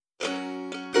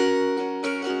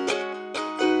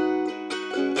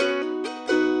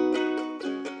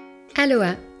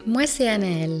Aloha, moi c'est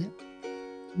Anaëlle.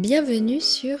 Bienvenue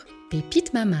sur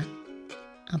Pépite Mama,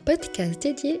 un podcast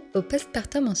dédié au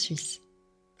postpartum en Suisse.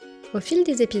 Au fil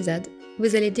des épisodes,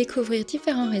 vous allez découvrir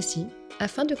différents récits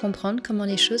afin de comprendre comment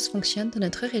les choses fonctionnent dans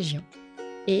notre région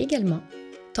et également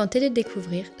tenter de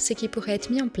découvrir ce qui pourrait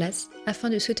être mis en place afin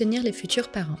de soutenir les futurs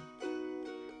parents.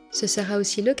 Ce sera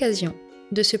aussi l'occasion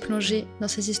de se plonger dans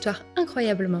ces histoires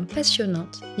incroyablement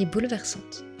passionnantes et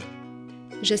bouleversantes.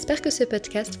 J'espère que ce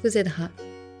podcast vous aidera,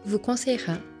 vous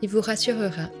conseillera et vous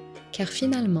rassurera, car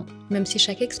finalement, même si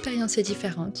chaque expérience est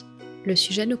différente, le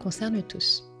sujet nous concerne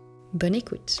tous. Bonne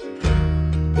écoute.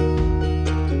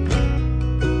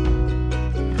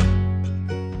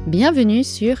 Bienvenue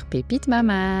sur Pépite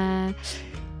Mama.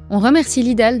 On remercie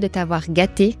Lidl de t'avoir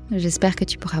gâté. J'espère que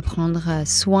tu pourras prendre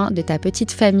soin de ta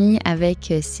petite famille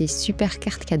avec ces super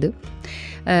cartes cadeaux.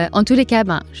 En tous les cas,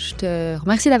 je te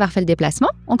remercie d'avoir fait le déplacement.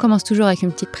 On commence toujours avec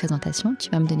une petite présentation. Tu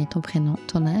vas me donner ton prénom,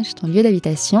 ton âge, ton lieu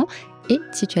d'habitation et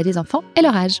si tu as des enfants et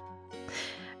leur âge.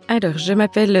 Alors, je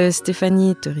m'appelle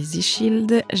Stéphanie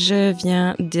Torisi-Schild. Je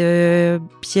viens de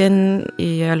Bienne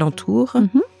et alentours.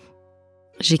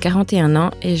 J'ai 41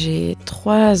 ans et j'ai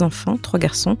 3 enfants, 3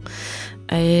 garçons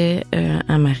et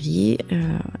un mari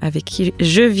avec qui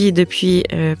je vis depuis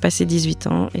passé 18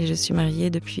 ans et je suis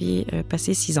mariée depuis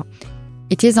passé 6 ans.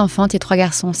 Et tes enfants, tes 3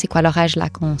 garçons, c'est quoi leur âge là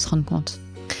qu'on se rende compte ?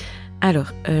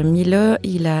 Alors, Milo,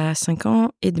 il a 5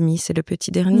 ans et demi, c'est le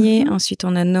petit dernier. Ensuite,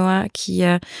 on a Noah qui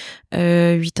a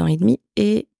 8 ans et demi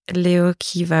et Léo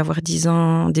qui va avoir 10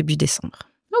 ans début décembre.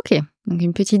 Ok, donc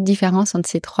une petite différence entre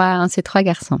ces trois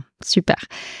garçons. Super.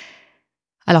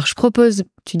 Alors, je propose,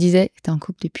 tu disais que tu es en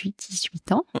couple depuis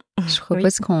 18 ans. Je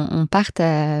propose qu'on parte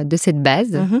de cette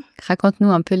base. Raconte-nous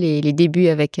un peu les débuts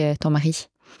avec ton mari.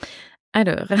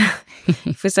 Alors,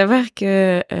 il faut savoir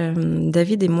que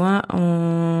David et moi,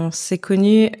 on s'est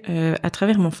connus à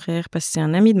travers mon frère, parce que c'est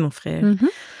un ami de mon frère.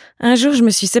 Un jour, je me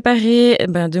suis séparée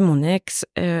de mon ex.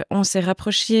 On s'est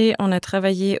rapprochés, on a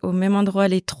travaillé au même endroit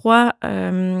les 3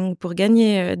 pour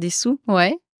gagner des sous.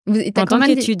 Ouais. En tant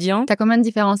qu'étudiant. T'as combien de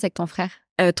différence avec ton frère ?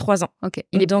 3 ans. Ok.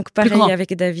 Il est donc pareil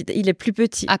avec David. Il est plus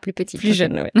petit. Ah, plus petit. Plus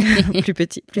jeune, ouais. Plus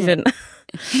petit, plus jeune.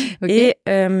 Okay.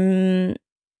 Et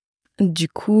du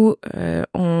coup,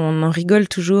 on en rigole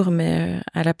toujours, mais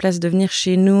à la place de venir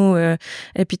chez nous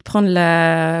et puis de prendre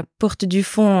la porte du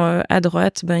fond à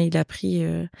droite, il a pris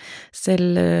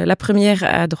la première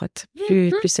à droite,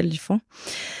 plus celle du fond.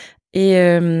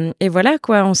 Et voilà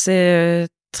quoi, on s'est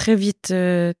très vite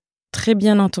très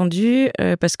bien entendu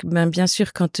parce que bien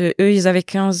sûr quand eux ils avaient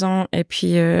 15 ans et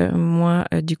puis moi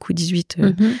du coup 18,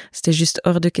 c'était juste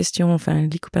hors de question. Enfin,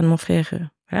 les copains de mon frère.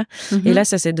 Voilà. Et là,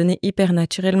 ça s'est donné hyper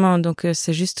naturellement. Donc,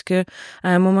 c'est juste que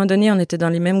à un moment donné, on était dans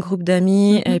les mêmes groupes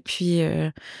d'amis. Et puis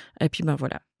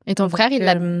voilà. Et ton frère, il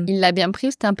l'a bien pris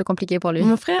ou c'était un peu compliqué pour lui ?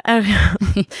 Mon frère,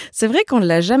 c'est vrai qu'on ne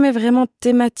l'a jamais vraiment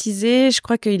thématisé. Je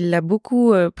crois qu'il l'a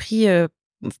beaucoup pris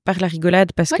par la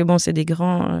rigolade parce que c'est des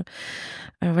grands...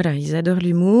 voilà, ils adorent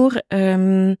l'humour.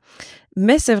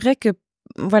 Mais c'est vrai que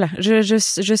voilà,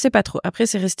 je sais pas trop. Après,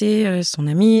 c'est resté son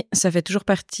ami. Ça fait toujours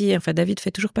partie... Enfin, David fait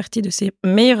toujours partie de ses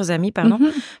meilleurs amis, pardon.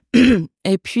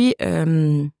 Et puis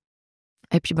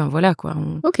voilà, quoi.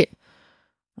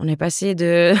 On est passé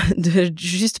de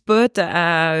juste pote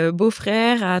à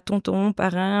beau-frère, à tonton,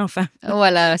 parrain, enfin...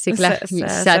 Voilà, c'est clair.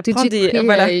 Ça a tout de suite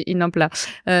pris une ampleur.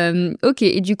 Ok,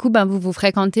 et du coup, vous vous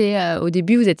fréquentez au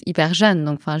début, vous êtes hyper jeune.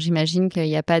 Donc, j'imagine qu'il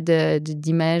n'y a pas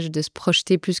d'image de se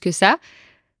projeter plus que ça.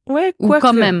 Ouais,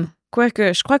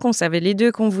 Quoique, je crois qu'on savait les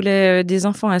deux qu'on voulait des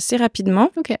enfants assez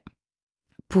rapidement. Ok.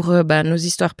 Pour nos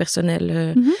histoires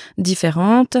personnelles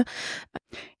différentes.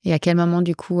 Et à quel moment,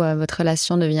 du coup, votre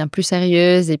relation devient plus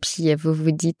sérieuse et puis vous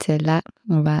vous dites, là,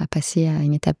 on va passer à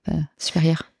une étape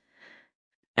supérieure ?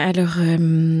 Alors,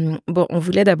 on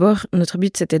voulait d'abord, notre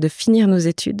but, c'était de finir nos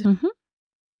études.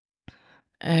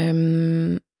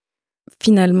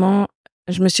 Finalement,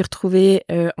 je me suis retrouvée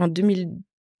en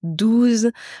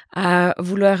 2012 à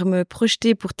vouloir me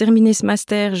projeter pour terminer ce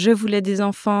master. Je voulais des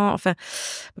enfants. Enfin,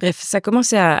 bref, ça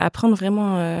commençait à prendre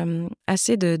vraiment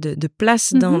assez de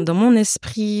place dans mon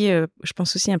esprit. Je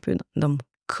pense aussi un peu dans mon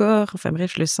corps. Enfin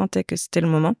bref, je le sentais que c'était le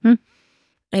moment.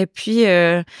 Et puis,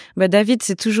 David,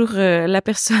 c'est toujours la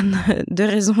personne de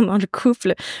raison dans le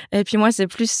couple. Et puis moi, c'est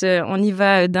plus, on y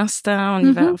va d'instinct, on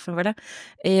y va, enfin voilà.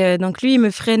 Et donc lui, il me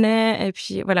freinait. Et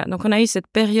puis voilà. Donc on a eu cette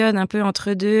période un peu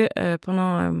entre deux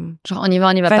pendant... genre on y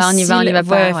va pas, on y va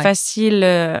pas. Ouais. Facile,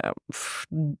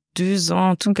 2 ans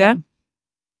en tout cas.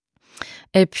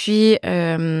 Et puis,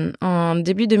 en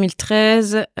début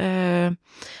 2013...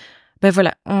 Ben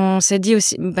voilà, on s'est dit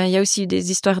aussi, il y a aussi eu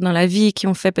des histoires dans la vie qui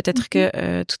ont fait peut-être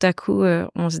que tout à coup,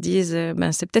 on se dise,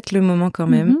 c'est peut-être le moment quand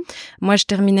même. Moi, je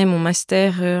terminais mon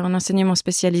master en enseignement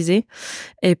spécialisé.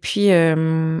 Et puis,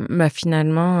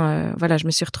 finalement, je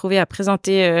me suis retrouvée à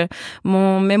présenter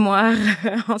mon mémoire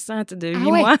enceinte de 8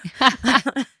 mois.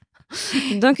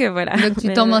 Donc, voilà. Donc,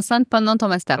 tu tombes enceinte pendant ton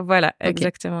master. Voilà,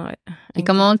 exactement. Ouais. Et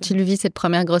comment tu le vis, cette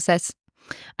première grossesse?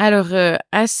 Alors,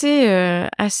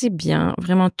 assez bien.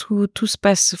 Vraiment, tout se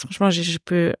passe. Franchement, je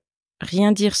peux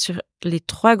rien dire sur les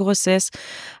 3 grossesses.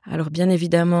 Alors, bien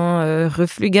évidemment,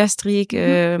 reflux gastrique,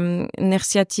 nerf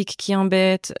sciatique qui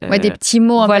embête. Des petits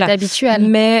mots fait habituels.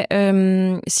 Mais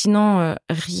sinon,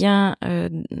 rien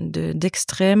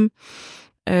d'extrême.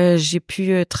 J'ai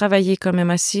pu travailler quand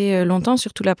même assez longtemps,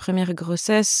 surtout la première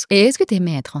grossesse. Et est-ce que tu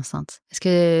aimais être enceinte? Est-ce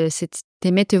que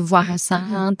t'aimais te voir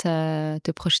enceinte,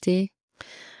 te projeter?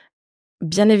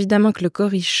 Bien évidemment que le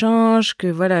corps il change, que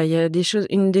voilà, il y a des choses.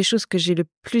 Une des choses que j'ai le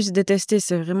plus détesté,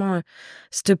 c'est vraiment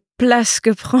cette place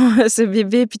que prend ce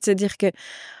bébé, puis de se dire que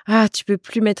tu peux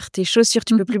plus mettre tes chaussures,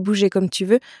 tu peux plus bouger comme tu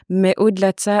veux. Mais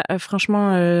au-delà de ça,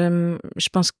 franchement, je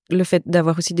pense que le fait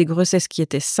d'avoir aussi des grossesses qui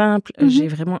étaient simples, j'ai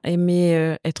vraiment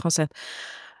aimé être enceinte.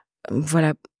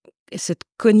 Voilà. Cette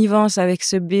connivence avec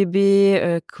ce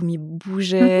bébé, comme il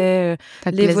bougeait,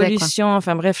 l'évolution,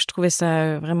 enfin bref, je trouvais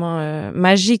ça vraiment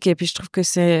magique. Et puis je trouve que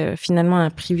c'est finalement un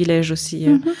privilège aussi,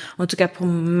 en tout cas pour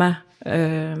ma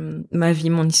vie,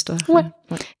 mon histoire. Ouais.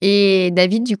 Et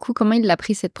David, du coup, comment il l'a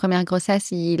pris cette première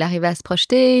grossesse? Il arrivait à se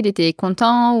projeter? Il était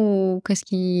content ou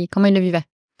comment il le vivait?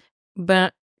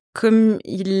 Comme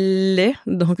il l'est,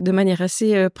 donc de manière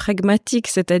assez pragmatique,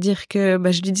 c'est-à-dire que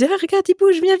je lui disais regarde, il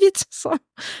bouge, viens vite.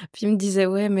 Puis il me disait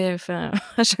ouais, mais enfin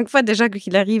à chaque fois déjà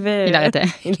qu'il arrivait, il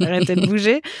arrêtait de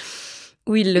bouger,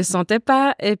 ou il le sentait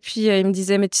pas. Et puis il me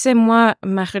disait mais tu sais, moi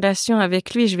ma relation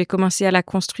avec lui, je vais commencer à la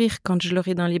construire quand je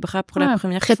l'aurai dans les bras pour la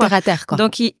première fois. Très terre à terre, quoi.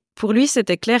 Donc pour lui,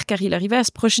 c'était clair car il arrivait à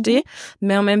se projeter,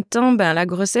 mais en même temps, la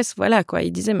grossesse, voilà quoi.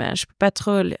 Il disait, je peux pas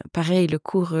trop. Pareil, le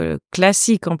cours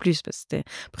classique en plus, parce que c'était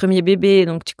premier bébé,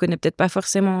 donc tu connais peut-être pas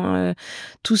forcément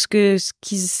tout ce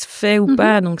qui se fait ou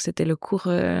pas. Donc c'était le cours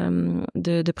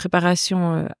de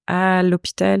préparation à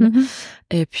l'hôpital.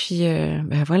 Et puis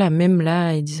voilà, même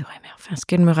là, il disait, ouais, mais enfin, ce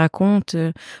qu'elle me raconte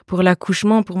pour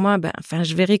l'accouchement, pour moi,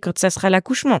 je verrai quand ça sera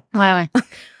l'accouchement. Ouais.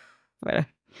 Voilà.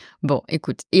 Bon,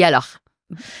 écoute. Et alors?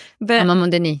 À un moment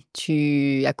donné,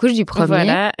 tu accouches du premier.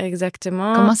 Voilà,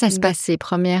 exactement. Comment ça se passe, ces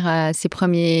premiers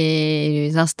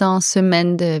instants,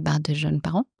 semaines de jeunes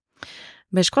parents?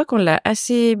 Je crois qu'on l'a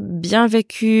assez bien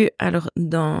vécu. Alors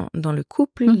dans le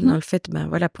couple, dans le fait,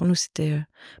 pour nous c'était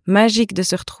magique de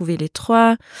se retrouver les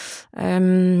 3.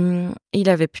 Il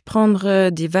avait pu prendre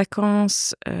des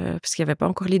vacances parce qu'il n'y avait pas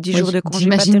encore les 10 jours de congé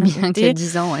paternité. J'imagine bien qu'il y a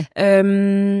 10 ans, ouais.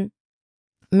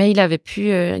 Mais il avait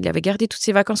gardé toutes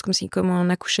ses vacances comme on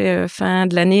accouchait fin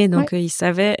de l'année, donc il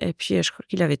savait. Et puis je crois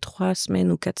qu'il avait 3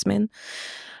 semaines ou 4 semaines.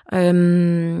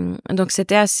 Donc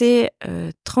c'était assez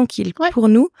tranquille pour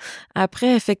nous.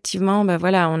 Après, effectivement, on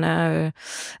a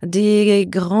des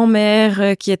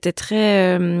grands-mères qui étaient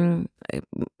très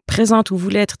présente ou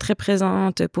voulait être très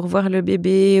présente pour voir le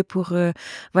bébé, pour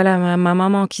ma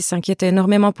maman qui s'inquiétait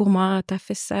énormément pour moi, t'as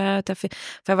fait ça,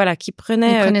 qui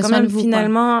prenait quand même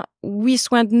finalement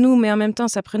soin de nous, mais en même temps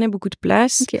ça prenait beaucoup de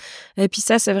place. Et puis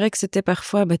ça, c'est vrai que c'était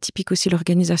parfois typique aussi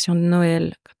l'organisation de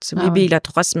Noël, quand ce bébé il a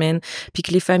 3 semaines, puis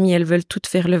que les familles elles veulent toutes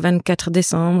faire le 24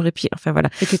 décembre, et puis et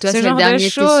que toi c'est le dernier de tes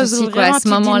soucis à ce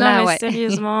moment-là.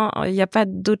 Sérieusement, il n'y a pas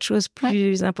d'autre chose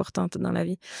plus importante dans la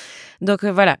vie. Donc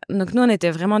voilà, donc nous on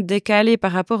était vraiment décalés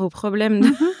par rapport aux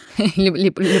problèmes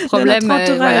le problème de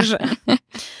notre entourage.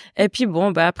 Et puis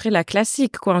après la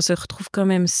classique, on se retrouve quand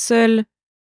même seul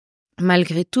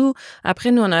malgré tout.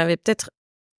 Après nous on avait peut-être,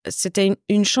 c'était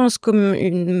une chance comme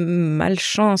une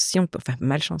malchance, si on peut,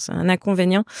 malchance, un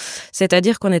inconvénient,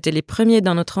 c'est-à-dire qu'on était les premiers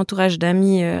dans notre entourage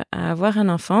d'amis à avoir un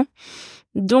enfant.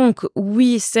 Donc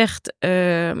oui, certes,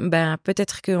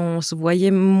 peut-être qu'on se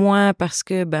voyait moins parce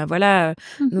que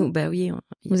nous,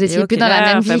 vous étiez plus dans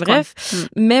la même vie, bref.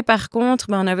 Mais par contre,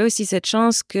 on avait aussi cette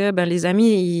chance que les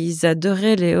amis, ils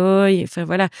adoraient Léo, et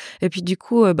puis du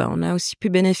coup, on a aussi pu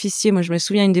bénéficier. Moi, je me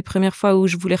souviens une des premières fois où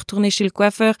je voulais retourner chez le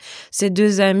coiffeur, ces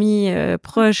 2 amis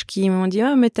proches qui m'ont dit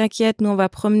mais t'inquiète, nous on va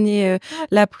promener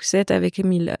la poussette avec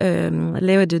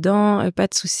Léo dedans, pas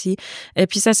de souci. Et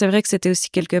puis ça, c'est vrai que c'était aussi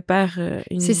quelque part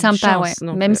c'est sympa, chance.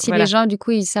 Donc, même si les gens, du coup,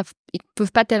 ils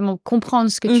peuvent pas tellement comprendre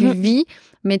ce que tu vis,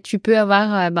 mais tu peux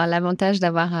avoir l'avantage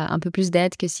d'avoir un peu plus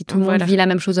d'aide que si tout le monde vit la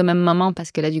même chose au même moment,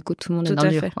 parce que là, du coup, tout le monde est dans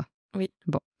le dur, quoi. Oui.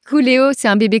 Bon. Du coup, Léo, c'est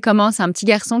un bébé comment? C'est un petit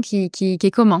garçon qui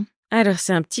est comment? Alors,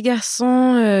 c'est un petit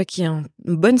garçon qui est en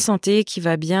bonne santé, qui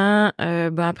va bien.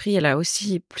 Après, il y a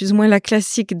aussi plus ou moins la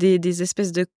classique des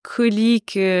espèces de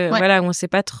coliques, voilà, où on ne sait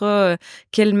pas trop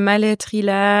quel mal-être il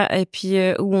a, et puis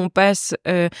où on passe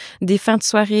des fins de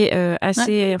soirée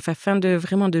fin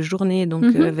de journée, donc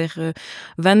vers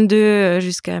 22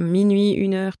 jusqu'à minuit,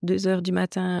 1h, 2h du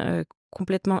matin,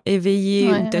 complètement éveillé,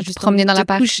 où tu as juste promener dans envie de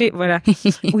te coucher, voilà,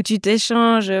 où tu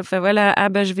t'échanges,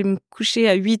 je vais me coucher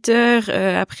à 8h,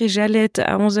 après j'allaite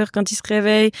à 11h quand il se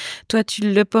réveille, toi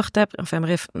tu le portes après,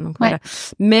 bref, donc voilà.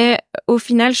 Mais au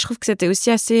final, je trouve que c'était aussi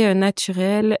assez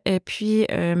naturel, et puis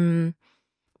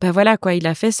voilà quoi, il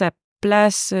a fait sa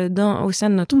place au sein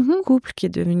de notre couple qui est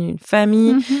devenu une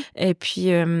famille, et puis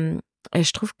et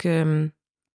je trouve que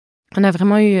on a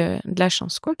vraiment eu de la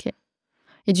chance, quoi. Ok.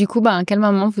 Et du coup, à quel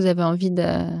moment vous avez envie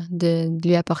de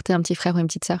lui apporter un petit frère ou une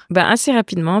petite sœur? Assez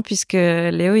rapidement, puisque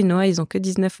Léo et Noah, ils ont que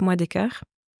 19 mois d'écart.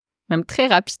 Même très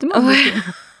rapidement. Ouais.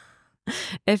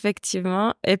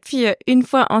 Effectivement. Et puis, une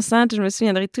fois enceinte, je me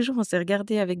souviendrai toujours, on s'est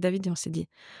regardé avec David et on s'est dit,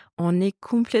 on est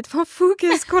complètement fous,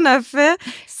 qu'est-ce qu'on a fait?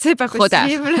 C'est pas trop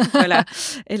possible. Tard. Voilà.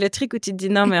 Et le truc où tu te dis,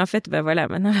 non, mais en fait,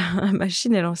 maintenant, la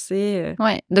machine est lancée.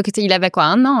 Ouais. Donc, il avait quoi,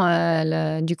 1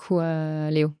 an, du coup,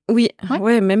 Léo? Oui,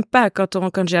 ouais, même pas.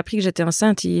 Quand j'ai appris que j'étais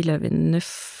enceinte, il avait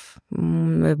 9.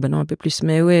 Non, un peu plus,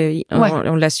 mais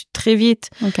on l'a su très vite.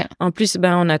 Okay. En plus,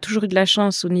 on a toujours eu de la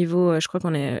chance au niveau, je crois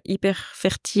qu'on est hyper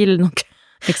fertile, donc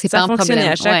c'est ça pas fonctionnait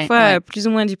un à chaque fois, plus ou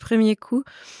moins du premier coup.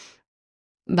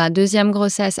 Deuxième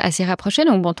grossesse assez rapprochée,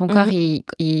 donc ton corps,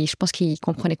 je pense qu'il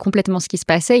comprenait complètement ce qui se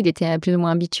passait, il était plus ou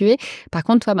moins habitué. Par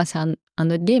contre, toi, c'est un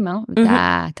autre game, hein.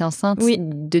 T'es enceinte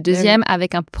de deuxième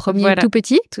avec un premier tout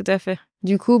petit. Tout à fait.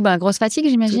 Du coup, grosse fatigue,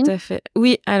 j'imagine. Tout à fait.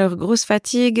 Oui, alors grosse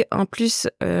fatigue. En plus,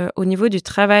 au niveau du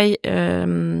travail,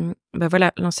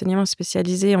 l'enseignement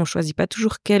spécialisé, on choisit pas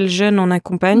toujours quel jeune on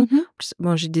accompagne.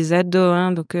 J'ai des ados,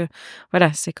 hein, donc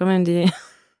c'est quand même des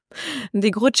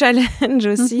gros challenges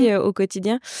aussi au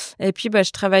quotidien. Et puis,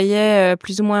 je travaillais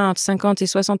plus ou moins entre 50 et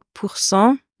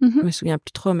 60%. Je me souviens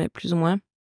plus trop, mais plus ou moins.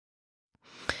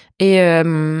 Et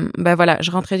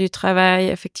je rentrais du travail,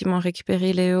 effectivement,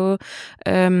 récupérer Léo,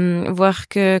 voir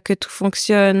que tout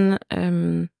fonctionne.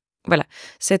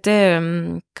 C'était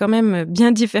quand même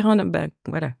bien différent.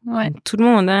 Tout le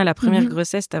monde, hein, la première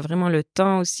grossesse, tu as vraiment le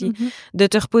temps aussi de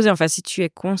te reposer. Enfin, si tu es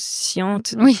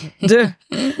consciente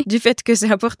du fait que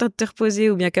c'est important de te reposer,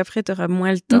 ou bien qu'après, tu auras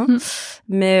moins le temps.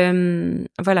 Mais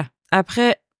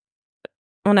après,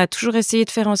 on a toujours essayé de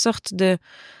faire en sorte de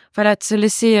se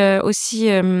laisser aussi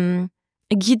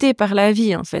guider par la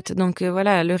vie, en fait. Donc,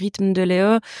 le rythme de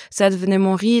Léo, ça devenait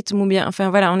mon rythme, ou bien,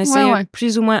 on essaye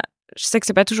plus ou moins. Je sais que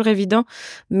c'est pas toujours évident,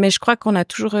 mais je crois qu'on a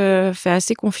toujours fait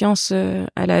assez confiance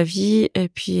à la vie, et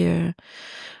puis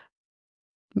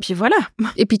voilà.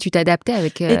 Et puis tu t'adaptais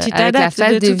avec la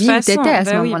phase de vie où t'étais à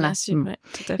ce moment-là.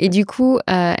 Tout à fait. Et du coup,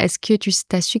 est-ce que tu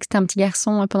as su que c'était un petit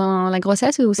garçon pendant la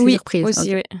grossesse, ou c'est surprise?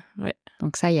 Aussi, oui.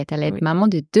 Donc ça, t'allais être maman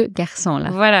de 2 garçons, là.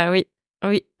 Voilà, oui.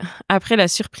 Après la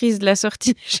surprise de la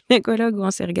sortie du gynécologue, où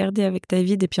on s'est regardé avec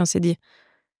David et puis on s'est dit,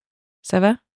 ça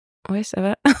va? Ouais, ça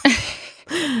va.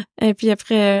 Et puis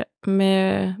après,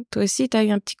 toi aussi, t'as eu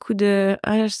un petit coup de,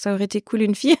 ça aurait été cool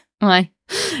une fille. Ouais.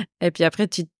 Et puis après,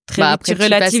 tu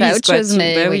relativises à autre chose,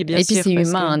 mais oui, bien et sûr. puis c'est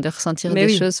humain de ressentir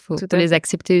des choses, faut les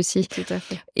accepter aussi. Tout à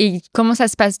fait. Et comment ça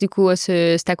se passe du coup,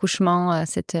 cet accouchement,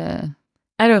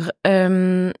 Alors,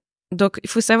 donc il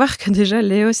faut savoir que déjà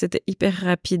Léo, c'était hyper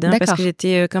rapide, hein, parce que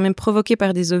j'étais quand même provoquée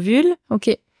par des ovules.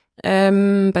 Ok.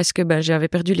 Parce que j'avais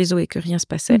perdu les os et que rien se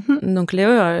passait. Donc Léo,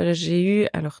 j'ai eu,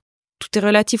 alors tout est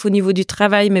relatif au niveau du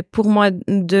travail, mais pour moi,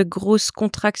 de grosses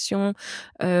contractions,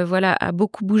 a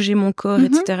beaucoup bougé mon corps,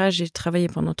 etc. J'ai travaillé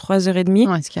pendant 3h30.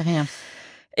 Ouais, c'est rien.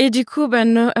 Et du coup,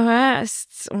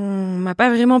 on m'a pas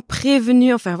vraiment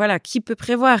prévenu. Enfin, qui peut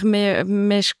prévoir, mais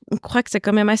je crois que c'est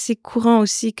quand même assez courant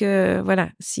aussi que,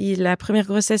 si la première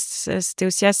grossesse, c'était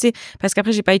aussi assez, parce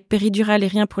qu'après, j'ai pas eu de péridurale et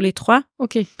rien pour les 3.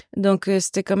 Ok. Donc,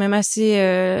 c'était quand même assez,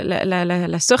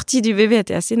 la sortie du bébé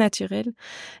était assez naturelle.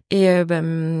 Et,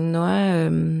 Noah,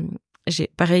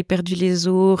 j'ai pareil perdu les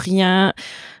os, rien.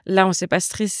 Là, on s'est pas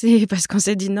stressé parce qu'on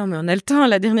s'est dit non, mais on a le temps.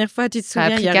 La dernière fois, tu te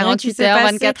souviens, il y a 48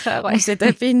 heures, 24 heures. Ouais. On s'est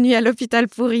tapé une nuit à l'hôpital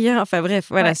pour rien. Enfin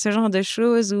bref, ce genre de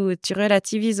choses où tu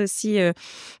relativises aussi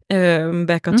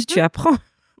quand tu apprends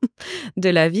de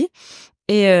la vie.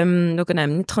 Et donc, on a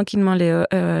amené tranquillement Léo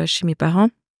chez mes parents.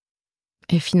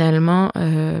 Et finalement,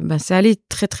 c'est allé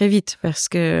très, très vite parce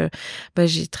que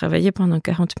j'ai travaillé pendant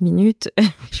 40 minutes.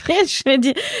 Je me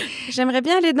dis, j'aimerais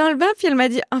bien aller dans le bain. Puis elle m'a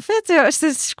dit, en fait,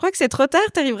 je crois que c'est trop tard,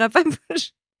 tu n'arriveras pas à bouger.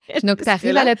 Donc, tu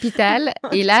arrives à l'hôpital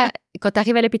et là, quand tu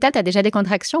arrives à l'hôpital, tu as déjà des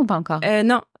contractions ou pas encore?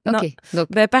 Non. Ok. Donc...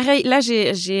 pareil, là,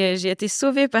 j'ai été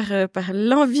sauvée par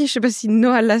l'envie. Je sais pas si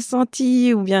Noah l'a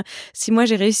senti ou bien si moi,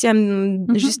 j'ai réussi à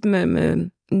juste me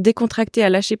décontracter, à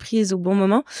lâcher prise au bon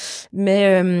moment.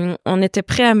 Mais on était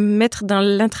prêt à mettre dans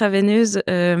l'intraveineuse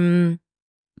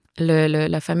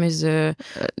la fameuse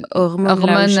hormone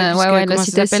là, je sais plus comment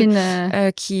ça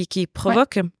s'appelle, qui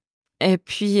provoque. Et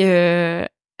puis...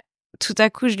 tout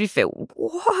à coup, je lui fais «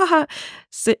 Waouh,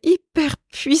 c'est hyper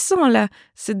puissant, là.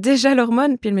 C'est déjà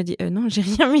l'hormone. » Puis elle me dit « Non, j'ai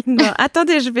rien mis dedans.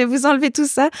 Attendez, je vais vous enlever tout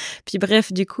ça. » Puis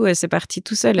bref, du coup, c'est parti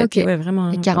tout seul. Okay. Et puis, ouais, vraiment...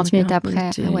 Et 40 minutes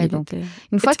après. Donc,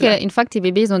 une fois que tes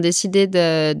bébés, ils ont décidé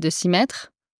de s'y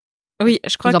mettre, oui,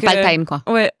 je crois ils n'ont pas le time, quoi.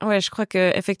 Ouais, je crois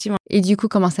que effectivement. Et du coup,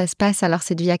 comment ça se passe, alors,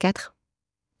 cette vie à 4?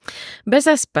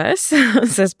 Ça se passe.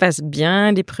 Ça se passe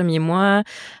bien les premiers mois.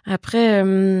 Après,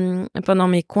 pendant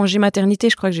mes congés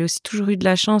maternité, je crois que j'ai aussi toujours eu de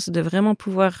la chance de vraiment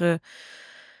pouvoir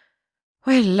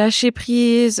lâcher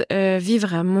prise,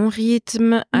 vivre à mon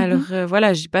rythme. Alors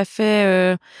voilà, j'ai pas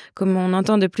fait comme on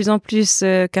entend de plus en plus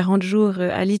 40 jours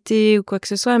alité ou quoi que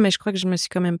ce soit, mais je crois que je me suis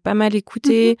quand même pas mal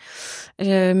écoutée.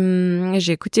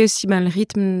 J'ai écouté aussi le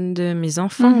rythme de mes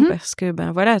enfants parce que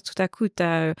voilà, tout à coup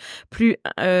t'as plus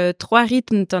 3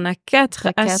 rythmes, t'en as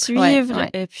 4 à suivre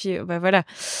et puis voilà.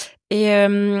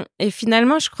 Et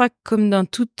finalement, je crois que comme dans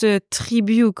toute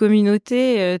tribu ou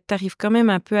communauté, t'arrives quand même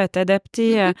un peu à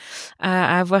t'adapter,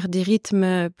 à avoir des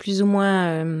rythmes plus ou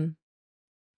moins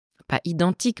pas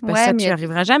identiques, parce que ça, tu n'y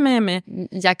arriveras jamais, mais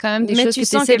il y a quand même des choses que tu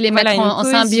essaies de les mettre en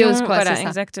symbiose, quoi. Voilà, c'est ça.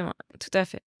 Exactement, tout à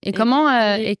fait. Et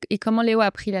comment Léo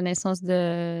a pris la naissance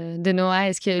de Noah?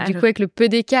 Est-ce que du coup, avec le peu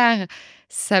d'écart,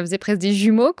 ça faisait presque des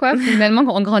jumeaux, quoi, finalement,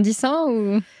 en grandissant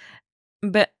ou...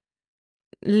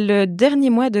 Le dernier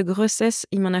mois de grossesse,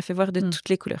 il m'en a fait voir de toutes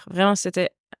les couleurs. Vraiment,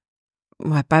 c'était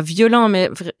pas violent,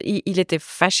 mais il était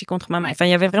fâché contre maman. Enfin,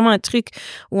 il y avait vraiment un truc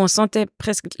où on sentait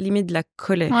presque limite de la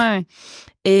colère. Ouais.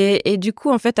 Et du coup,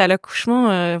 en fait, à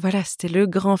l'accouchement, c'était le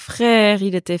grand frère,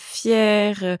 il était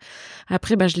fier.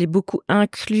 Après, je l'ai beaucoup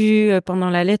inclus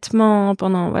pendant l'allaitement,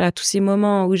 pendant tous ces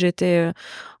moments où j'étais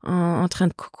en train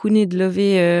de cocooner, de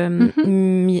lever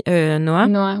Noah.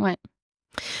 Noah, ouais.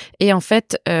 Et en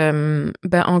fait,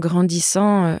 en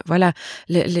grandissant,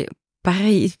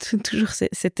 pareil, toujours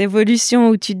cette évolution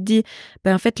où tu te dis,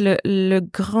 en fait,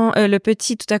 le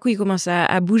petit, tout à coup, il commence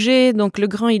à bouger. Donc, le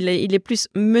grand, il est plus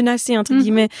menacé, entre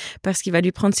guillemets, parce qu'il va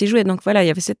lui prendre ses jouets. Donc, voilà, il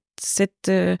y avait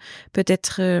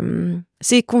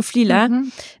ces conflits-là.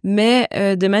 Mais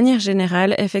de manière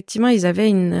générale, effectivement, ils avaient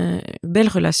une belle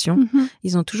relation.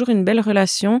 Ils ont toujours une belle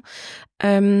relation.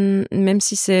 Même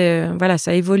si ça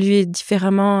a évolué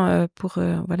différemment pour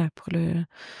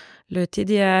le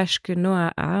TDAH que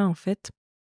Noah a, en fait.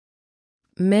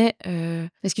 Mais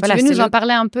est-ce que tu veux nous en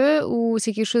parler un peu ou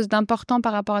c'est quelque chose d'important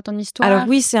par rapport à ton histoire? Alors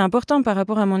oui, c'est important par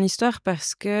rapport à mon histoire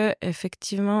parce que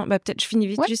effectivement, peut-être je finis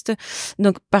vite juste.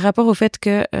 Donc par rapport au fait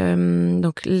que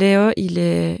donc Léo, il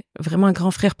est vraiment un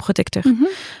grand frère protecteur.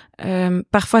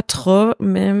 Parfois trop,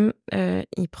 même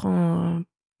il prend.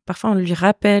 Parfois, on lui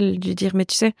rappelle, lui dire, mais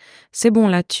tu sais, c'est bon,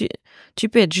 là, tu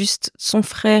peux être juste son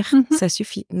frère, ça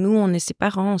suffit. Nous, on est ses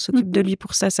parents, on s'occupe de lui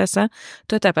pour ça.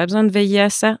 Toi, t'as pas besoin de veiller à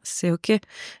ça, c'est OK.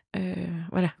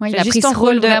 Voilà. Ouais, il a pris ce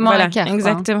rôle vraiment à cœur.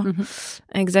 Exactement.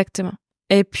 Exactement.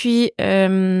 Et puis,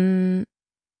 ce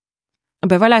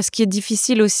qui est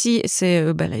difficile aussi,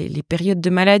 c'est les périodes de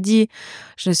maladie.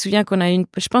 Je me souviens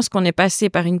je pense qu'on est passé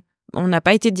par on n'a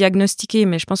pas été diagnostiqué,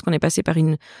 mais je pense qu'on est passé par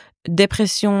une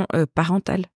dépression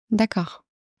parentale. D'accord.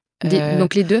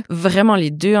 Donc les deux? Vraiment les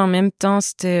deux en même temps.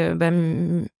 C'était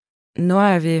Noah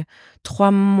avait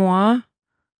 3 mois,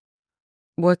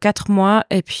 4 mois,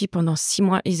 et puis pendant 6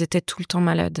 mois, ils étaient tout le temps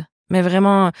malades. Mais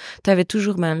vraiment, t'avais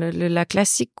toujours la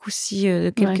classique aussi de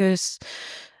quelques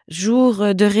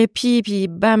jours de répit, puis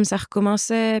bam, ça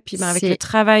recommençait. Puis avec le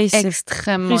travail, c'est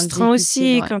extrêmement frustrant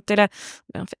aussi quand t'es là.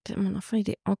 En fait, mon enfant, il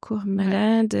est encore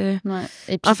malade.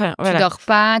 Et puis, tu dors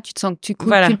pas, tu te sens que tu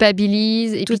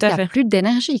culpabilises, et puis t'as plus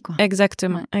d'énergie, quoi.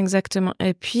 Exactement.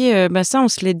 Et puis, ça, on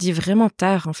se l'est dit vraiment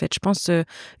tard, en fait. Je pense,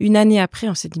 une année après,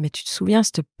 on s'est dit, mais tu te souviens,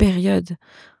 cette période?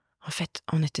 En fait,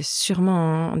 on était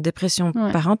sûrement en dépression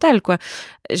parentale, quoi.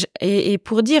 Et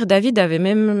pour dire, David avait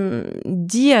même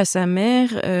dit à sa mère,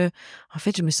 en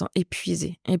fait, je me sens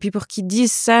épuisée. Et puis pour qu'il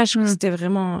dise ça, je trouve que c'était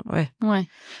vraiment...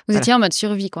 Vous étiez en mode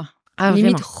survie, quoi.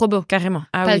 Limite robot. Carrément.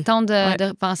 Pas le temps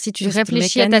de... si tu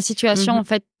réfléchis à ta situation, en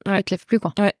fait, tu ne te lèves plus,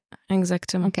 quoi. Ouais,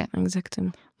 exactement.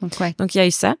 Exactement. Donc il y a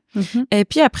eu ça. Et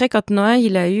puis après, quand Noah,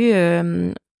 il a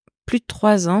eu plus de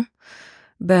 3 ans,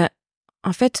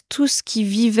 en fait, tout ce qu'il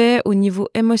vivait au niveau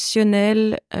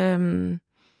émotionnel,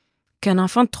 qu'un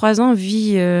enfant de 3 ans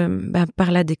vit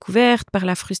par la découverte, par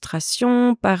la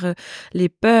frustration, par les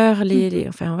peurs,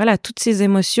 enfin voilà, toutes ces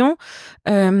émotions.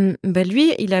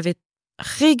 Lui, il avait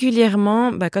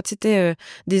régulièrement, quand c'était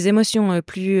des émotions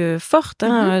plus fortes,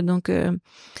 donc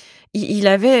il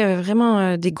avait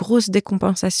vraiment des grosses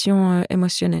décompensations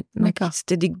émotionnelles. Donc, D'accord.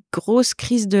 c'était des grosses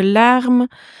crises de larmes.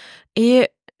 Et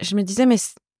je me disais, mais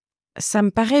ça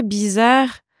me paraît bizarre.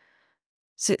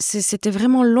 C'était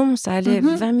vraiment long, ça allait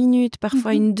 20 minutes,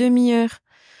 parfois une demi-heure.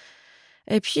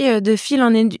 Et puis, de fil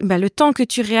en aiguille, le temps que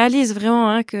tu réalises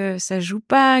vraiment que ça joue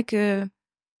pas, que...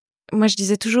 Moi, je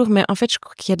disais toujours, mais en fait, je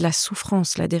crois qu'il y a de la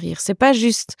souffrance là derrière. C'est pas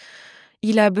juste,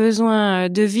 il a besoin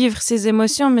de vivre ses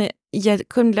émotions, mais il y a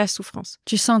comme de la souffrance.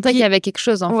 Tu sentais qu'il y avait quelque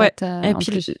chose, en fait. Et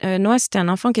puis, Noah, c'était un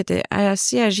enfant qui était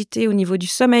assez agité au niveau du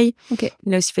sommeil. Okay.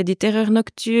 Il a aussi fait des terreurs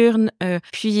nocturnes.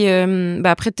 Puis,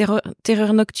 après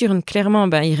terreurs nocturnes, clairement,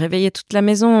 il réveillait toute la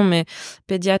maison. Mais le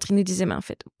pédiatre, il nous disait, mais en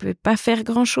fait, on ne peut pas faire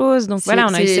grand-chose. Donc voilà,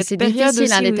 on a eu cette période aussi. C'est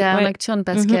difficile, les terreurs nocturnes,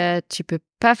 parce que tu peux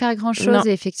pas faire grand-chose.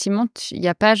 Et effectivement, il n'y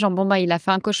a pas genre, il a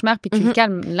fait un cauchemar, puis tu le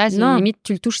calmes. Là, limite,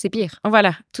 tu le touches, c'est pire.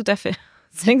 Voilà, tout à fait.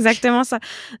 C'est exactement ça.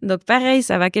 Donc, pareil,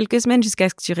 ça va quelques semaines jusqu'à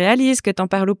ce que tu réalises, que tu en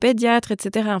parles au pédiatre,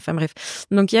 etc. Enfin, bref.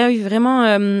 Donc, il y a eu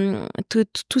vraiment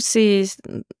toutes ces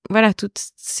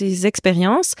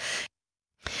expériences.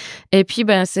 Et puis,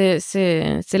 c'est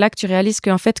là que tu réalises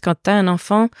qu'en fait, quand tu as un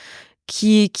enfant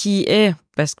qui est,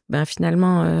 parce que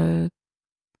finalement,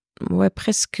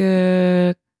 presque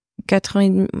 4 ans et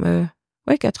demi...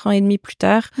 4 ans et demi plus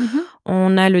tard,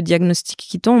 on a le diagnostic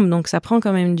qui tombe. Donc, ça prend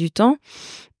quand même du temps.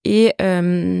 Et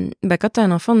quand tu as un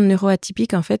enfant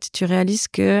neuroatypique, en fait, tu réalises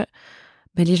que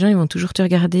les gens, ils vont toujours te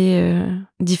regarder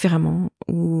différemment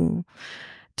ou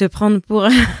te prendre pour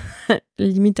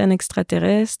limite un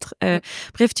extraterrestre.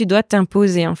 Bref, tu dois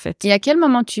t'imposer, en fait. Et à quel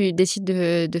moment tu décides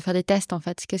de faire des tests, en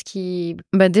fait? Qu'est-ce qui...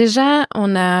 Déjà,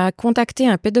 on a contacté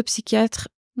un pédopsychiatre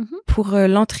pour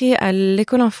l'entrée à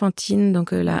l'école enfantine,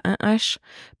 donc la 1H,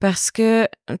 parce que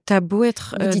t'as beau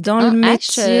être dans le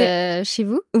métier... chez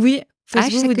vous? Oui.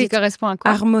 Facebook, vous dites correspond à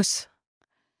quoi? Armos.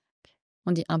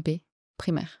 On dit 1P,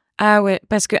 primaire. Ah ouais,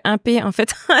 parce que 1P, en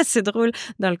fait, c'est drôle.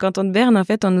 Dans le canton de Berne, en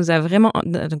fait, on nous a vraiment...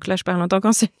 Donc là, je parle en tant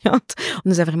qu'enseignante. On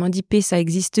nous a vraiment dit P, ça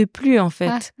n'existe plus, en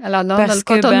fait. Alors non, dans le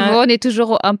canton de Vaud, on est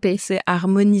toujours au 1P. C'est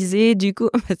harmonisé, du coup.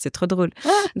 C'est trop drôle.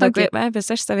 Donc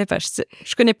ça, je savais pas.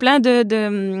 Je connais plein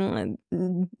de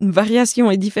variations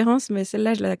et différences, mais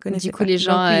celle-là, je la connaissais pas. Du coup, les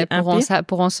gens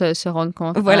pourront se rendre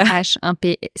compte. Voilà.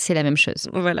 1P, c'est la même chose.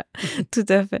 Voilà, tout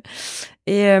à fait.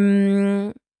 Et...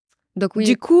 Donc, oui.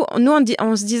 Du coup, nous,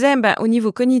 on se disait, au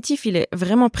niveau cognitif, il est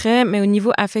vraiment prêt, mais au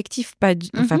niveau affectif, pas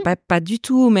du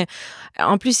tout. Mais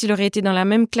en plus, il aurait été dans la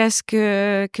même classe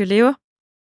que Léo.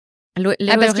 Léo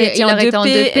aurait été en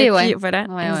 2P, ouais. Puis, voilà,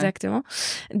 exactement.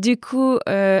 Ouais. Du coup,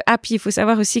 puis il faut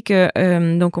savoir aussi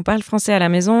que donc on parle français à la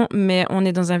maison, mais on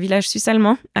est dans un village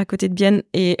suisse-allemand à côté de Bienne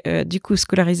et du coup,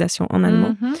 scolarisation en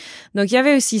allemand. Donc, il y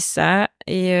avait aussi ça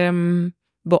et...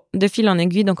 de fil en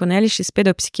aiguille, donc on est allé chez ce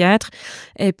pédopsychiatre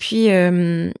et puis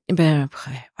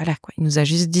voilà quoi, il nous a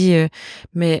juste dit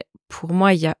mais pour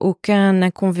moi il y a aucun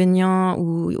inconvénient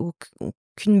ou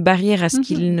aucune barrière à ce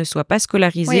qu'il ne soit pas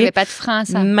scolarisé. Oui, il n'y avait pas de frein à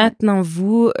ça. Maintenant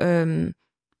vous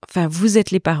vous êtes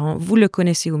les parents, vous le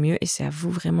connaissez au mieux et c'est à vous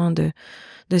vraiment de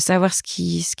savoir ce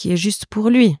qui est juste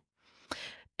pour lui.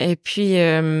 Et puis,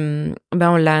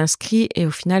 on l'a inscrit et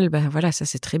au final, voilà, ça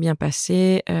s'est très bien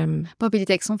passé. Il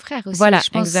était avec son frère aussi. Voilà,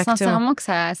 je pense sincèrement que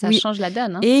ça change la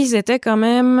donne. Et ils étaient quand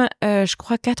même, je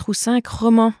crois, 4 ou 5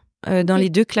 romans dans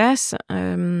les 2 classes.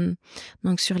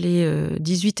 Donc, sur les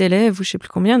 18 élèves ou je ne sais plus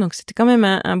combien. Donc, c'était quand même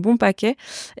un bon paquet.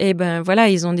 Et voilà,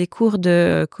 ils ont des cours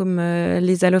comme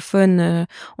les allophones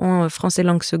ont français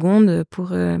langue seconde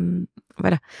pour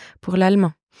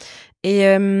l'allemand.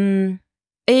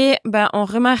 Et on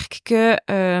remarque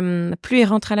que plus il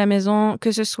rentre à la maison,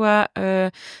 que ce soit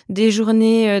des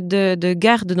journées de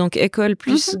garde, donc école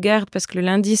plus garde, parce que le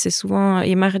lundi, c'est souvent,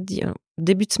 et mardi,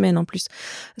 début de semaine en plus,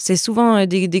 c'est souvent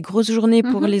des grosses journées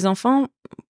pour les enfants,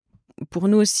 pour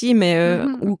nous aussi, mais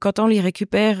où quand on les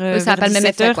récupère ça n'a pas le même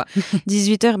effet, quoi.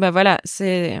 18h, voilà,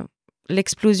 c'est...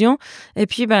 l'explosion. Et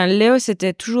puis, Léo,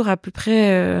 c'était toujours à peu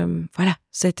près...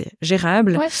 c'était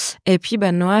gérable. Ouais. Et puis,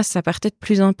 Noah, ça partait de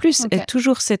plus en plus. Okay. Et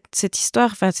toujours cette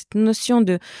histoire, cette notion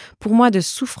pour moi, de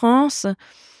souffrance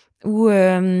où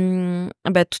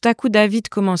tout à coup, David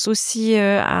commence aussi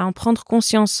à en prendre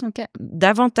conscience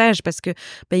davantage parce que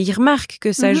il remarque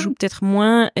que ça joue peut-être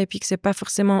moins et puis que c'est pas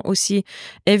forcément aussi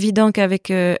évident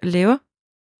qu'avec Léo.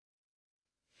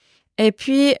 Et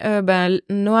puis,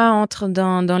 Noah entre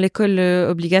dans l'école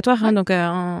obligatoire, donc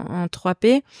en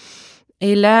 3P.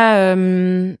 Et là,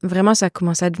 vraiment, ça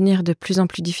commence à devenir de plus en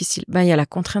plus difficile. Il y a la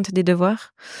contrainte des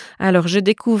devoirs. Alors, je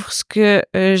découvre ce que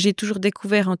j'ai toujours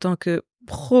découvert en tant que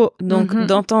pro, donc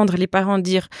d'entendre les parents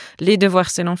dire « les devoirs,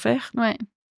 c'est l'enfer ». Ouais.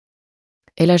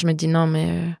 Et là, je me dis « non,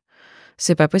 mais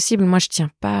c'est pas possible. Moi, je tiens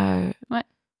pas… Ouais.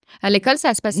 À l'école,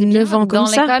 ça se passait bien 9 ans comme dans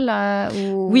ça. l'école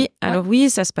Oui, alors oui,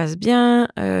 ça se passe bien.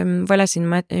 Voilà, c'est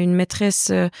une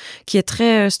maîtresse qui est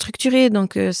très structurée,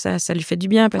 donc ça lui fait du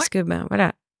bien parce que,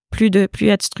 voilà, plus il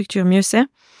y a de structure, mieux c'est.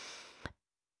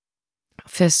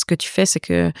 Fait, ce que tu fais, c'est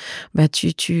que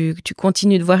tu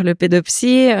continues de voir le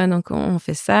pédopsie, donc on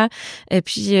fait ça. Et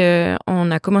puis,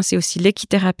 on a commencé aussi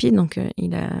l'équithérapie, donc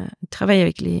il travaille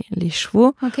avec les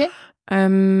chevaux. Ok.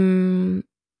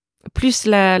 Plus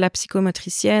la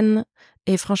psychomotricienne.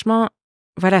 Et franchement,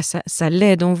 voilà, ça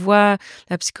l'aide. On voit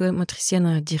la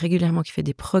psychomotricienne dit régulièrement qu'il fait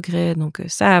des progrès, donc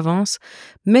ça avance.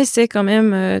 Mais c'est quand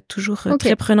même toujours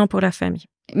très prenant pour la famille.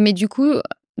 Mais du coup,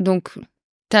 donc,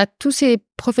 tu as tous ces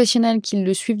professionnels qui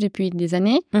le suivent depuis des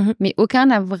années, mais aucun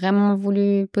n'a vraiment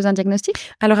voulu poser un diagnostic?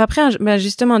 Alors après,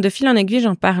 justement, de fil en aiguille,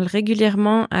 j'en parle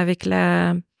régulièrement avec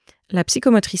la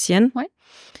psychomotricienne. Ouais.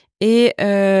 Et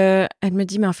elle me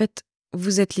dit, mais en fait,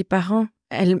 vous êtes les parents.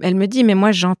 Elle me dit, mais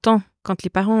moi, j'entends. Quand les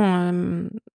parents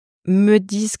me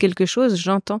disent quelque chose,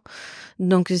 j'entends.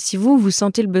 Donc, si vous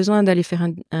sentez le besoin d'aller faire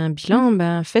un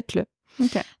bilan, faites-le.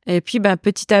 Okay. Et puis,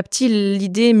 petit à petit,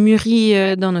 l'idée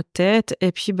mûrit dans notre tête.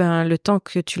 Et puis, le temps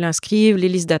que tu l'inscrives, les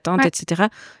listes d'attente, etc.,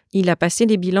 il a passé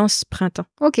les bilans ce printemps.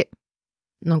 Ok.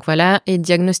 Donc, voilà. Et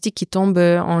diagnostic qui tombe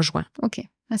en juin. Ok.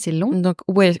 Ah, c'est long. Donc,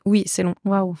 oui, c'est long.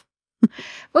 Waouh.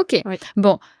 Ok. Oui.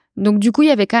 Bon. Donc, du coup, il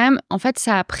y avait quand même, en fait,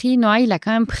 Noah, il a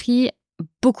quand même pris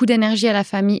beaucoup d'énergie à la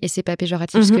famille, et c'est pas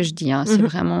péjoratif ce que je dis, c'est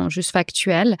vraiment juste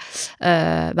factuel,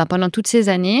 pendant toutes ces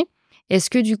années. Est-ce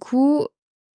que du coup,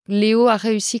 Léo a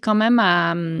réussi quand même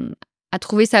à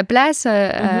trouver sa place,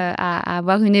 à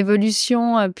avoir une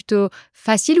évolution plutôt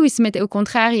facile, ou il se mettait au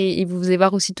contraire, il vous faisait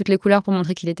voir aussi toutes les couleurs pour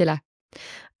montrer qu'il était là?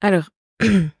 Alors,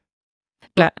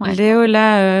 Léo,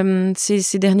 là,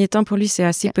 ces derniers temps, pour lui, c'est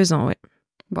assez pesant, ouais.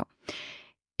 Bon.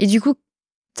 Et du coup,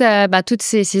 toutes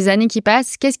ces années qui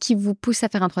passent, qu'est-ce qui vous pousse à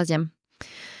faire un troisième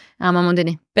à un moment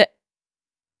donné?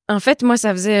 En fait, moi,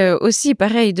 ça faisait aussi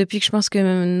pareil depuis que je pense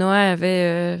que Noah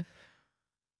avait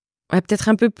peut-être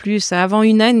un peu plus, avant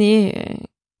une année.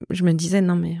 Je me disais,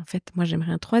 non, mais en fait, moi,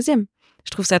 j'aimerais un troisième.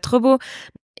 Je trouve ça trop beau.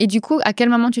 Et du coup, à quel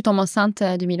moment tu tombes enceinte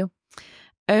de Milo?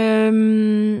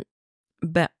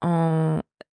 En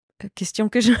question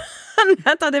que je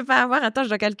n'attendais pas à avoir. Attends, je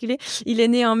dois calculer. Il est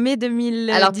né en mai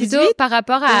 2018. Alors plutôt par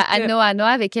rapport à Noah. Noah,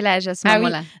 avec quel âge à ce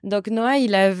moment-là? Oui. Donc Noah,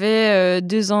 il avait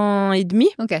 2 ans et demi.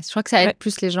 Ok, je crois que ça aide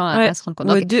plus les gens à se rendre compte.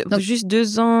 Okay. Donc, juste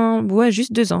 2 ans. Ouais,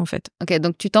 juste 2 ans en fait. Ok,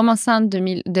 donc tu tombes enceinte de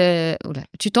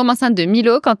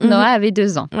Milo quand Noah avait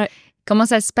 2 ans. Ouais. Comment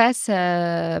ça se passe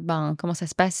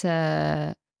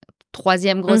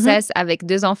troisième grossesse avec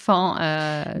 2 enfants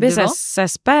devant? Ça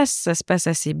se passe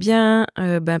assez bien.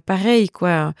 Pareil,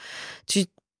 quoi.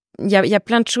 Il y a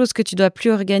plein de choses que tu dois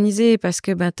plus organiser parce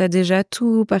que tu as déjà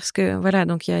tout, parce que voilà,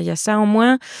 donc il y a ça en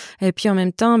moins. Et puis en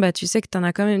même temps, tu sais que tu en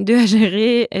as quand même 2 à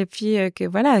gérer, et puis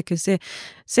que c'est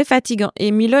fatigant.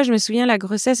 Et Milo, je me souviens, la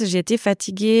grossesse, j'ai été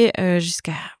fatiguée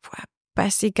jusqu'à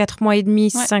passer 4 mois et demi,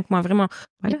 5 mois, vraiment.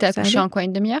 Voilà, et t'as accouché en quoi,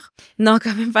 une demi-heure? Non,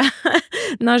 quand même pas.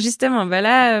 Non, justement,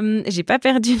 là, j'ai pas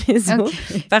perdu les os.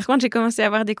 Okay. Par contre, j'ai commencé à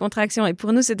avoir des contractions. Et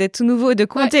pour nous, c'était tout nouveau de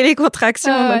compter les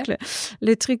contractions. Donc,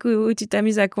 le truc où tu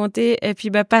t'amuses à compter. Et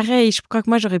puis, pareil, je crois que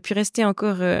moi, j'aurais pu rester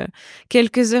encore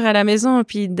quelques heures à la maison. Et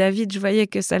puis, David, je voyais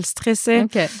que ça le stressait.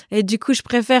 Okay. Et du coup, je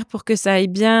préfère, pour que ça aille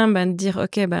bien, de dire,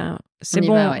 OK, c'est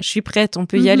bon, je suis prête, on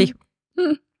peut y aller.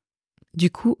 Du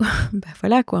coup,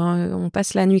 voilà quoi, on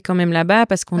passe la nuit quand même là-bas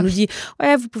parce qu'on nous dit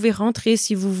vous pouvez rentrer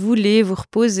si vous voulez, vous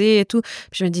reposer et tout.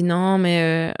 Puis je me dis non,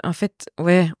 mais en fait, on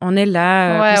est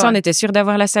là. Comme ça, on était sûr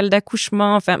d'avoir la salle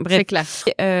d'accouchement. Enfin bref. C'est clair.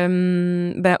 Et,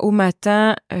 au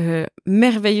matin,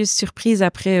 merveilleuse surprise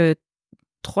après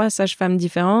 3 sages-femmes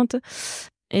différentes.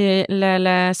 Et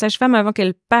la sage-femme, avant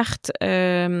qu'elle parte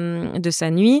de sa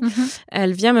nuit,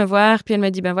 elle vient me voir, puis elle me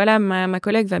dit, voilà, ma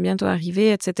collègue va bientôt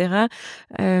arriver, etc.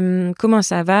 Comment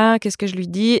ça va? Qu'est-ce que je lui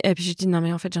dis? Et puis je dis, non,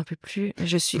 mais en fait, j'en peux plus.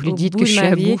 Je suis au bout de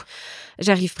ma vie.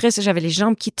 J'arrive presque, j'avais les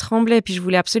jambes qui tremblaient, puis je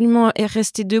voulais absolument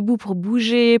rester debout pour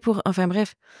bouger, enfin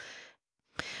bref.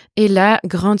 Et là,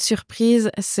 grande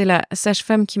surprise, c'est la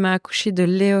sage-femme qui m'a accouchée de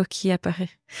Léo qui apparaît.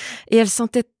 Et elle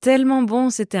sentait tellement bon,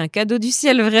 c'était un cadeau du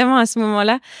ciel vraiment à ce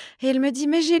moment-là. Et elle me dit,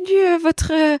 mais j'ai lu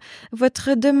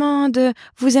votre demande,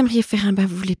 vous aimeriez faire un bain,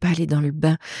 vous voulez pas aller dans le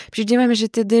bain? Puis je dis, ouais, mais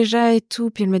j'étais déjà et tout.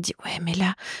 Puis elle me dit, ouais, mais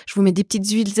là, je vous mets des petites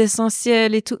huiles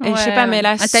essentielles et tout. Et je sais pas, mais elle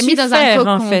a t'as su mis dans faire, un cocon,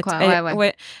 en fait. quoi.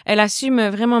 Ouais. Elle a su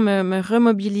vraiment me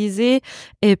remobiliser.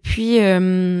 Et puis,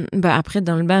 après,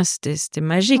 dans le bain, c'était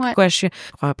magique, quoi. Je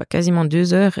crois pas quasiment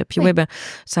 2 heures. Et puis,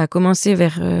 ça a commencé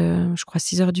vers, je crois,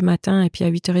 6 heures du matin. Et puis, à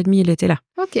 8h30, il était là.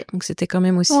 Ok. Donc, c'était quand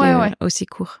même aussi, aussi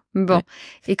court. Bon. Ouais.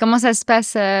 Et comment ça se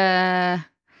passe, la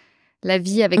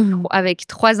vie avec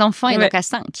 3 enfants et donc à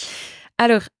 5?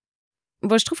 Alors,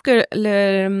 bon, je trouve que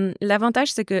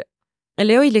l'avantage, c'est que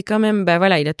Léo, il est quand même,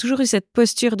 il a toujours eu cette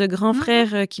posture de grand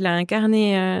frère qu'il a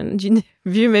incarné d'une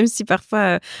vue, même si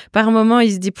parfois, par moment,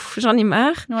 il se dit, j'en ai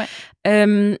marre.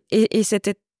 Ouais. Et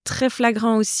c'était très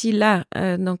flagrant aussi là.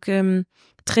 Donc,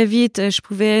 très vite, je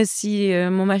pouvais, si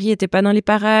mon mari était pas dans les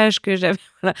parages, que j'avais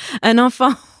un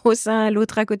enfant au sein,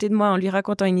 l'autre à côté de moi, en lui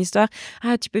racontant une histoire.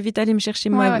 Ah, tu peux vite aller me chercher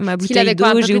ma bouteille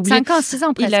d'eau. J'ai oublié. 5 ans, 6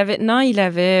 ans presque. Il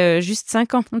avait juste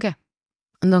 5 ans. Ok.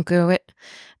 Donc,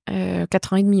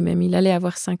 4 ans et demi même, il allait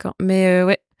avoir 5 ans. Mais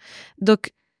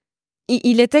donc,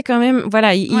 il était quand même,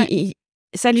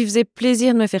 ça lui faisait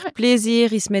plaisir de me faire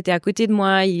plaisir, il se mettait à côté de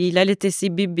moi, il allaitait ses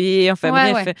bébés, enfin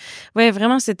bref. Ouais,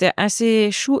 vraiment, c'était assez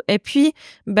chou. Et puis,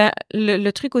 le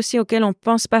truc aussi auquel on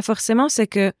pense pas forcément, c'est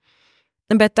que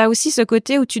t'as aussi ce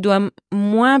côté où tu dois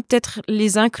moins peut-être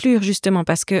les inclure, justement,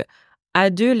 parce que à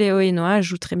 2, Léo et Noah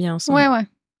jouent très bien ensemble. Ouais.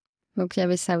 Donc, il y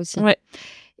avait ça aussi. Ouais.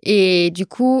 Et du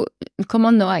coup,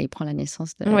 comment Noah, il prend la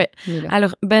naissance de Milo?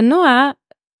 Alors, Noah,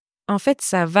 en fait,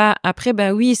 ça va. Après,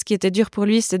 ce qui était dur pour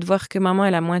lui, c'est de voir que maman,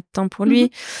 elle a moins de temps pour lui.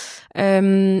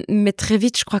 Mais très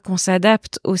vite, je crois qu'on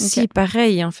s'adapte aussi.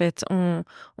 Pareil, en fait.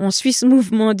 On suit ce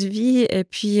mouvement de vie. Et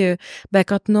puis,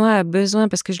 quand Noah a besoin,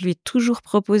 parce que je lui ai toujours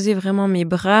proposé vraiment mes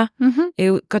bras. Et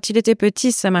quand il était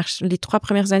petit, ça marche. Les 3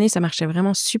 premières années, ça marchait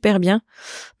vraiment super bien.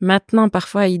 Maintenant,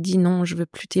 parfois, il dit non, je veux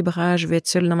plus tes bras, je veux être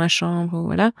seule dans ma chambre.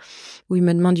 Voilà. Ou il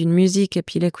me demande une musique et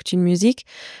puis il écoute une musique.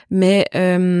 Mais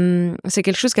c'est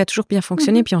quelque chose qui a toujours bien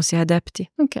fonctionné, puis on s'est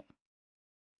adapté. Ok.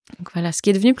 Donc voilà, ce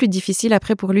qui est devenu plus difficile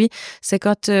après pour lui, c'est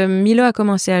quand Milo a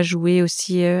commencé à jouer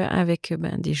aussi avec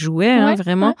des jouets,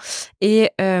 vraiment. Et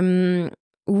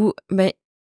où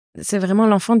c'est vraiment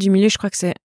l'enfant du milieu, je crois que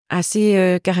c'est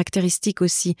assez caractéristique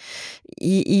aussi.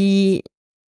 Il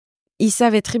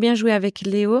savait très bien jouer avec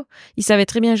Léo, il savait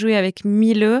très bien jouer avec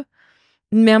Milo,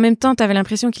 mais en même temps, tu avais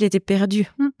l'impression qu'il était perdu.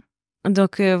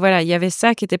 Donc il y avait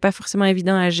ça qui n'était pas forcément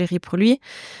évident à gérer pour lui.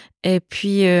 Et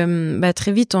puis,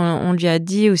 très vite, on lui a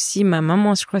dit aussi, ma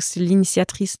maman, je crois que c'est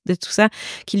l'initiatrice de tout ça,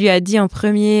 qui lui a dit en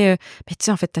premier, mais tu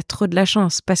sais, en fait, t'as trop de la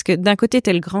chance. Parce que d'un côté,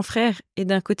 t'es le grand frère et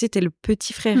d'un côté, t'es le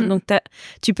petit frère. Donc,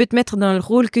 tu peux te mettre dans le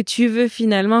rôle que tu veux,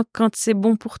 finalement, quand c'est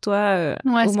bon pour toi au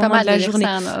moment de la journée.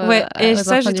 Et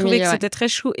ça, j'ai trouvé que c'était très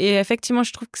chou. Et effectivement,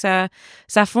 je trouve que ça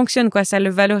fonctionne, quoi. Ça le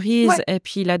valorise et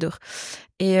puis il adore.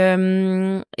 Et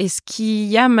ce qu'il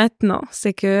y a maintenant,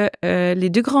 c'est que les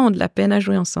 2 grands ont de la peine à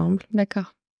jouer ensemble.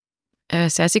 D'accord.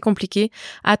 C'est assez compliqué.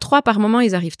 À 3, par moment,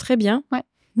 ils arrivent très bien. Ouais.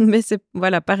 Mais c'est,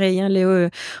 pareil, hein, Léo.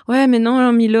 Ouais, mais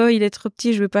non, Milo, il est trop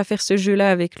petit, je veux pas faire ce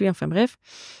jeu-là avec lui. Enfin, bref.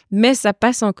 Mais ça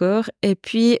passe encore. Et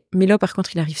puis, Milo, par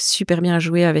contre, il arrive super bien à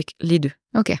jouer avec les 2.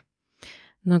 Ok.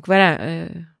 Donc, voilà.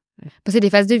 C'est des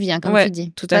phases de vie, comme tu dis.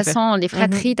 De toute façon, les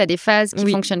fratries, tu as des phases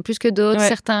qui fonctionnent plus que d'autres.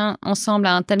 Certains ensemble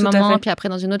à un tel moment, puis après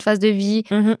dans une autre phase de vie.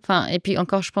 Et puis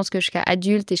encore, je pense que jusqu'à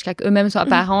adultes et jusqu'à qu'eux-mêmes soient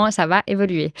parents, ça va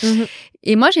évoluer.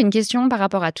 Et moi, j'ai une question par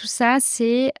rapport à tout ça,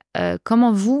 c'est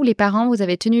comment vous, les parents, vous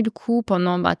avez tenu le coup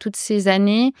pendant toutes ces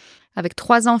années avec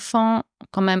 3 enfants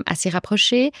quand même assez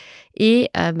rapprochés et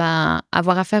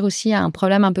avoir affaire aussi à un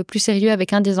problème un peu plus sérieux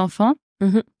avec un des enfants.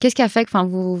 Qu'est-ce qui a fait que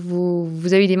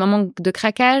vous avez eu des moments de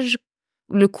craquage?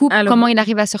 Le couple, comment il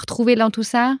arrive à se retrouver dans tout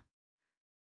ça?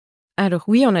 Alors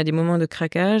oui, on a des moments de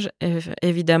craquage,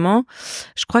 évidemment.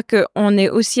 Je crois qu'on est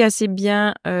aussi assez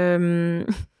bien...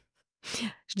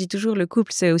 Je dis toujours, le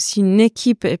couple, c'est aussi une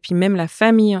équipe. Et puis même la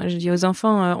famille, je dis aux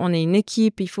enfants, on est une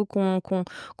équipe. Il faut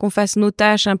qu'on fasse nos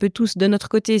tâches un peu tous de notre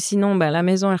côté. Sinon, la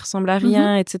maison, elle ressemble à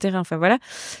rien, etc. Enfin, voilà.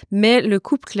 Mais le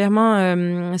couple,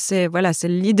 clairement, c'est le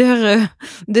leader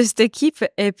de cette équipe.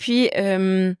 Et puis,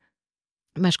 je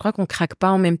crois qu'on craque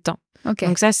pas en même temps. Okay.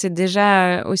 Donc ça, c'est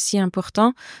déjà aussi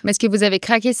important. Mais est-ce que vous avez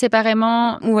craqué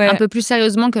séparément un peu plus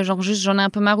sérieusement que genre juste j'en ai un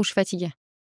peu marre ou je suis fatiguée?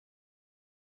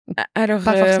 Alors,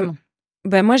 pas forcément.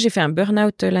 Moi, j'ai fait un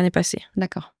burn-out l'année passée.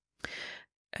 D'accord.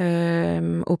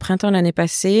 Au printemps l'année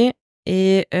passée.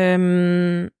 Et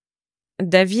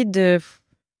David,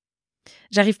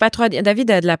 j'arrive pas trop à dire.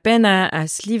 David a de la peine à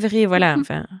se livrer, voilà.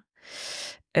 Enfin,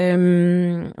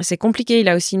 c'est compliqué. Il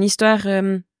a aussi une histoire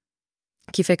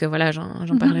qui fait que, voilà,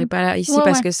 j'en parlerai pas ici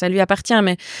parce que ça lui appartient,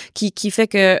 mais qui fait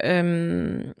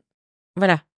que,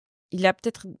 voilà, il a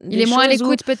peut-être des il est moins à choses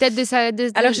l'écoute peut-être de sa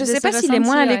de Alors, je de sais ses pas s'il est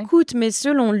moins à ressentis, l'écoute, mais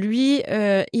selon lui,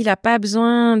 il a pas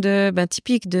besoin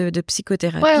typique de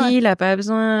psychothérapie, Ouais. il a pas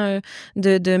besoin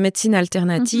de médecine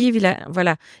alternative,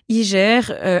 voilà, il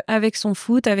gère avec son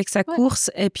foot, avec sa course,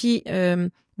 et puis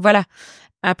voilà.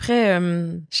 Après,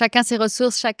 Chacun ses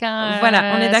ressources, chacun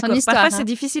voilà, on est son d'accord. histoire. Parfois, c'est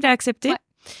difficile à accepter. Ouais.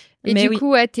 Et Mais du oui.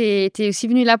 coup, t'es aussi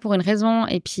venue là pour une raison.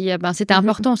 Et puis, c'était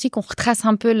important aussi qu'on retrace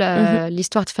un peu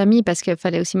l'histoire de famille parce qu'il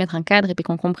fallait aussi mettre un cadre et puis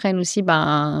qu'on comprenne aussi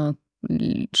la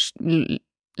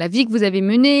vie que vous avez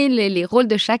menée, les rôles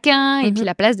de chacun et puis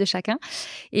la place de chacun.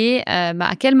 Et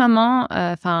à quel moment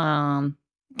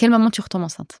tu retombes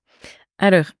enceinte?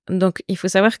 Alors, donc, il faut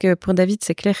savoir que pour David,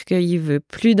 c'est clair qu'il veut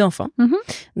plus d'enfants.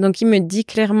 Donc, il me dit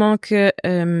clairement que...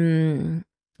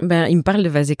 il me parle de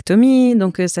vasectomie,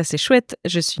 donc ça c'est chouette.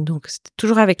 Je suis donc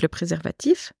toujours avec le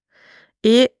préservatif.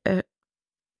 Et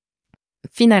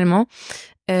finalement,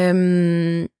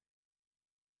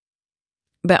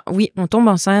 oui, on tombe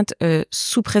enceinte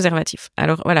sous préservatif.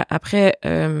 Alors voilà, après,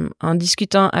 en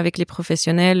discutant avec les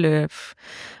professionnels,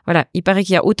 voilà, il paraît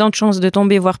qu'il y a autant de chances de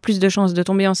tomber, voire plus de chances de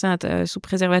tomber enceinte sous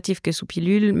préservatif que sous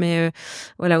pilule. Mais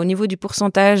voilà, au niveau du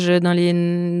pourcentage dans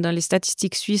les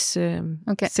statistiques suisses,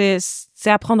 c'est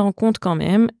à prendre en compte quand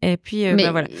même. Et puis,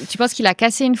 voilà. Tu penses qu'il a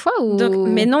cassé une fois ou...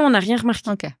 Mais non, on n'a rien remarqué.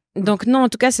 Okay. Donc non, en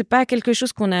tout cas, c'est pas quelque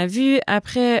chose qu'on a vu.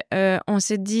 Après, on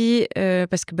s'est dit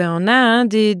parce que on a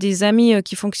des amis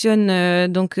qui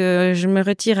fonctionnent. Donc je me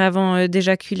retire avant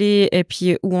d'éjaculer et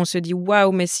puis où on se dit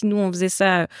waouh, mais si nous on faisait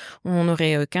ça, on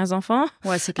aurait 15 enfants.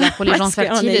 Ouais, c'est clair pour les gens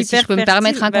fertiles. Si je peux me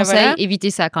permettre un conseil, voilà.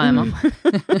 Évitez ça quand même.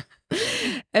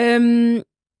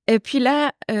 Et puis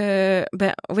là, on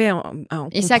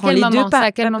et c'est à comprend quel les moment, deux pas.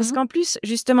 À quel moment parce qu'en plus,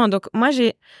 justement, donc moi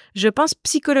je pense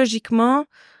psychologiquement.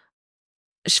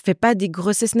 Je fais pas des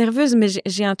grossesses nerveuses, mais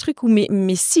j'ai un truc où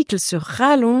mes cycles se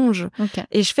rallongent.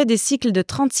 Et je fais des cycles de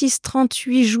 36,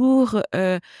 38 jours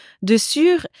de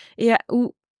sûr. Et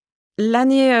où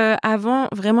l'année avant,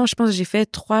 vraiment, je pense que j'ai fait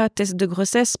 3 tests de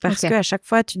grossesse parce qu'à chaque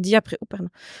fois, tu te dis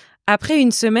après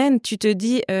une semaine, tu te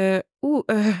dis j'ai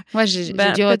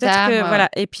du retard. Voilà.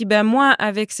 Et puis moi,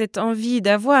 avec cette envie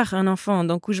d'avoir un enfant,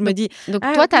 donc où je me dis... Donc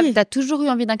toi, t'as toujours eu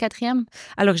envie d'un 4e?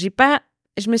 Alors,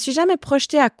 je me suis jamais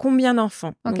projetée à combien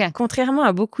d'enfants. Donc, contrairement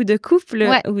à beaucoup de couples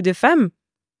ou de femmes,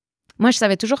 moi, je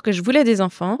savais toujours que je voulais des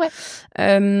enfants.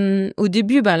 Au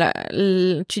début,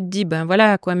 tu te dis,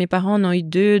 voilà, quoi, mes parents en ont eu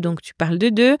 2, donc tu parles de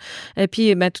 2. Et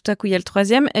puis, tout à coup, il y a le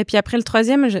 3e. Et puis après le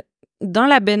 3e, dans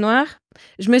la baignoire,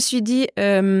 je me suis dit,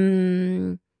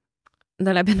 dans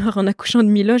la baignoire en accouchant de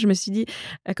Milo, je me suis dit,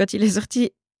 quand il est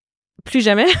sorti, plus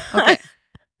jamais.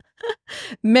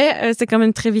 Mais c'est quand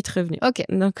même très vite revenu.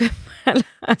 Donc, voilà.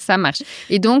 Ça marche.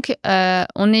 Et donc,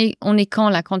 on est quand,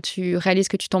 là, quand tu réalises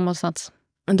que tu tombes enceinte?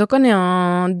 Donc, on est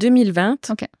en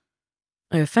 2020,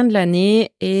 fin de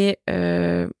l'année, et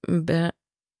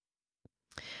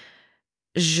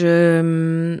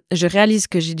je réalise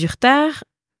que j'ai du retard,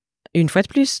 une fois de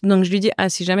plus. Donc, je lui dis,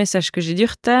 si jamais sache que j'ai du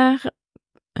retard,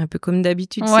 un peu comme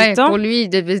d'habitude, c'est temps. Pour lui, il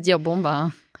devait se dire,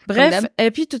 Bref,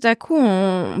 et puis tout à coup,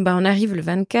 on arrive le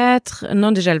 24,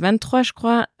 non déjà le 23 je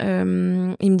crois, il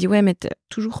me dit ouais mais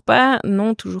toujours pas,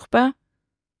 non toujours pas,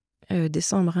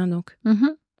 décembre donc.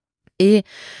 Et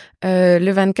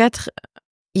le 24,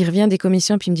 il revient des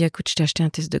commissions puis il me dit écoute je t'ai acheté un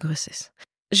test de grossesse.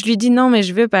 Je lui dis non mais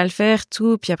je veux pas le faire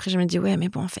tout, puis après je me dis ouais mais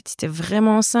bon en fait c'était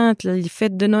vraiment enceinte, les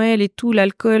fêtes de Noël et tout,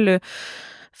 l'alcool,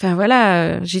 enfin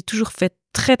voilà, j'ai toujours fait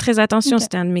très très attention,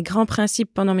 c'était un de mes grands principes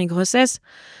pendant mes grossesses.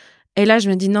 Et là, je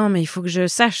me dis, non, mais il faut que je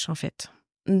sache, en fait.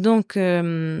 Donc,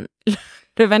 le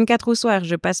 24 au soir,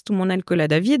 je passe tout mon alcool à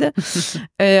David,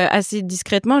 assez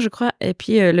discrètement, je crois. Et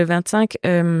puis, le 25,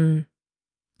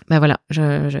 voilà,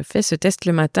 je fais ce test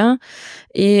le matin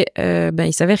et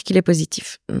il s'avère qu'il est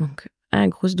positif. Donc,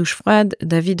 grosse douche froide.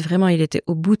 David, vraiment, il était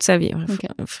au bout de sa vie.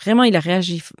 Vraiment, il a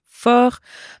réagi fort.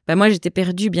 Moi, j'étais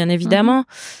perdue, bien évidemment.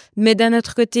 Mais d'un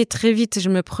autre côté, très vite, je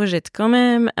me projette quand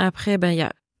même. Après,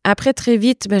 Après, très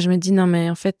vite, je me dis, non, mais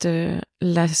en fait,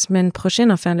 la semaine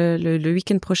prochaine, enfin, le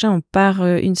week-end prochain, on part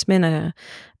une semaine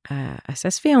à ça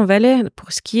se fait en Valais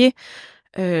pour skier.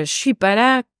 Je suis pas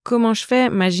là. Comment je fais?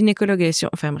 Ma gynécologue est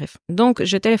enfin, bref. Donc,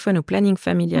 je téléphone au planning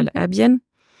familial à Bienne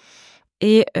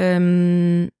et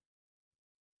je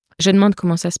demande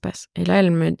comment ça se passe. Et là,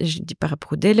 je dis par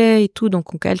rapport au délai et tout,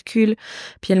 donc on calcule.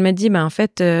 Puis elle me dit, en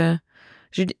fait,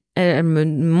 elle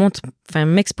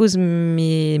m'expose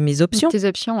mes options. Tes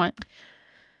options, ouais.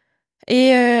 Et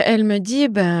elle me dit,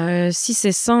 si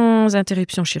c'est sans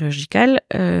interruption chirurgicale,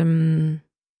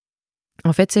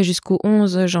 en fait, c'est jusqu'au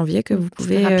 11 janvier que vous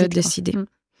pouvez rapide, décider.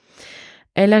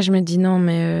 Et là, je me dis non,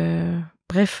 mais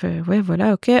bref, ouais,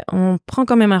 voilà, ok. On prend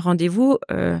quand même un rendez-vous.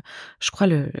 Je crois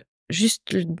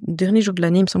juste le dernier jour de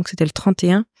l'année, il me semble que c'était le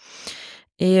 31.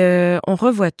 Et on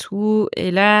revoit tout.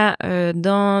 Et là,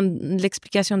 dans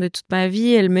l'explication de toute ma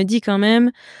vie, elle me dit quand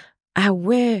même, ah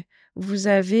ouais, vous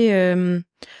avez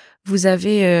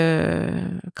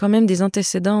quand même des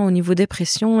antécédents au niveau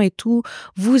dépression et tout.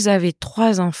 Vous avez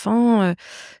 3 enfants.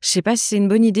 Je sais pas si c'est une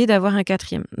bonne idée d'avoir un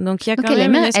 4e. Donc, il y a quand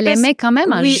même une espèce... Elle émet quand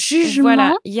même un jugement.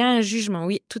 Voilà, il y a un jugement,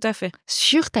 oui, tout à fait.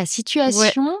 Sur ta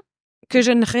situation. Ouais. Que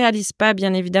je ne réalise pas,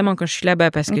 bien évidemment, quand je suis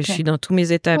là-bas, parce que je suis dans tous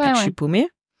mes étapes et que je suis paumée.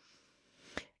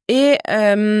 Et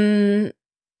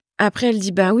après, elle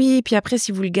dit, oui, puis après,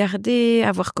 si vous le gardez,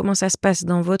 à voir comment ça se passe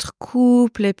dans votre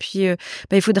couple, et puis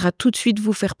il faudra tout de suite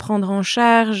vous faire prendre en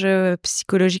charge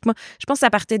psychologiquement. Je pense que ça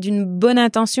partait d'une bonne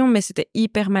intention, mais c'était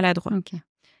hyper maladroit. Okay.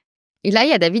 Et là, il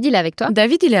y a David, il est avec toi?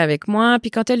 David, il est avec moi,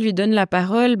 puis quand elle lui donne la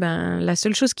parole, la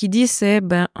seule chose qu'il dit, c'est,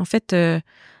 en fait,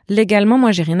 légalement,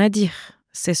 moi, j'ai rien à dire.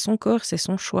 C'est son corps, c'est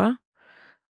son choix.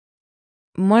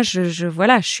 Moi, je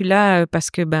suis là parce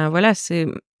que, c'est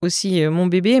aussi mon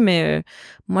bébé, mais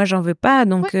moi, j'en veux pas,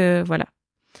 donc voilà.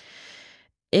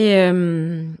 Et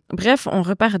bref, on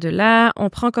repart de là. On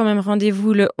prend quand même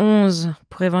rendez-vous le 11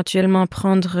 pour éventuellement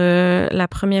prendre la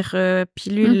première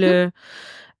pilule,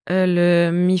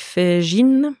 le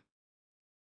mifégine,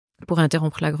 pour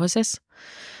interrompre la grossesse.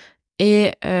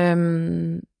 Et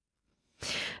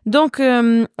donc,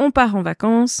 on part en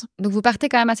vacances. Donc, vous partez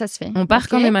quand même à ça se fait. On part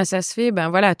quand même à ça se fait.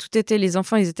 Tout était... Les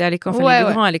enfants, ils étaient à l'école, les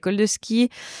deux grands à l'école de ski.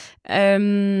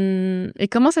 Et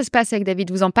comment ça se passe avec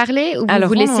David? Vous en parlez ou alors,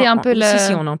 vous laissez un peu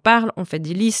Si, on en parle. On fait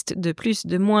des listes de plus,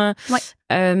 de moins. Ouais.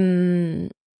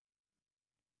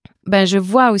 Je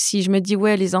vois aussi, je me dis,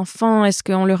 les enfants, est-ce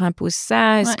qu'on leur impose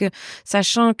ça? Est-ce que,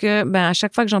 sachant que, à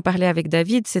chaque fois que j'en parlais avec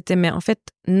David, c'était, mais en fait,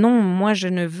 non, moi, je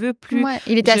ne veux plus. Ouais.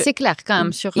 Il était assez clair quand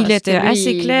même sur. Il était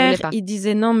assez clair. Il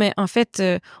disait, non, mais en fait,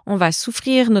 on va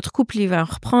souffrir, notre couple, il va en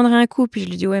reprendre un coup. Puis je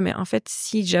lui dis, mais en fait,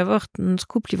 si j'avorte, notre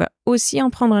couple, il va aussi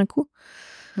en prendre un coup.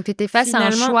 Donc, tu étais face à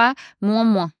un choix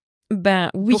moins-moins.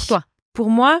 Oui. Pour toi. Pour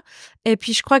moi. Et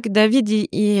puis, je crois que David,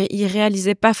 il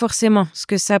réalisait pas forcément ce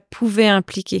que ça pouvait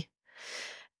impliquer.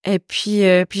 Et puis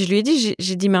je lui ai dit,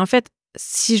 j'ai dit, mais en fait,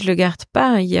 si je le garde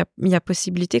pas, il y a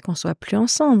possibilité qu'on soit plus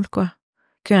ensemble, quoi.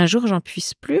 Qu'un jour, j'en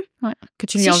puisse plus. Ouais. Que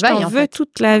tu lui en veuilles, en fait. Si je t'en veux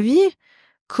toute la vie,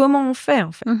 comment on fait,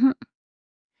 en fait?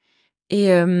 Et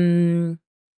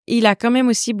il a quand même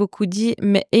aussi beaucoup dit,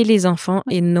 mais et les enfants,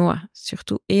 et Noah,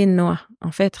 surtout, et Noah.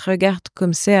 En fait, regarde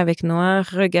comme c'est avec Noah,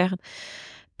 regarde.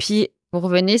 Puis... Vous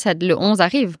revenez, le 11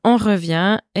 arrive. On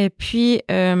revient, et puis...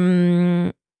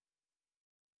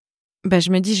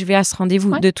 je me dis, je vais à ce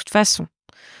rendez-vous, de toute façon.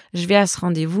 Je vais à ce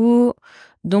rendez-vous,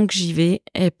 donc j'y vais.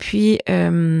 Et puis,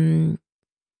 là,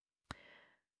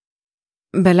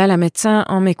 la médecin,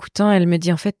 en m'écoutant, elle me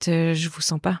dit, en fait, je vous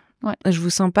sens pas. Je vous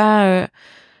sens pas.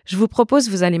 Je vous propose,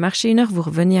 vous allez marcher 1 heure, vous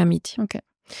revenez à midi. Okay.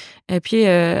 Et puis,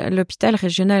 l'hôpital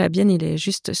régional à Bienne, il est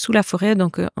juste sous la forêt,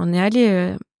 donc on est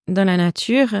allé dans la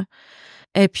nature.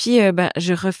 Et puis,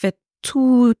 je refais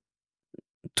tous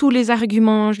les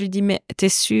arguments, je lui dis, mais t'es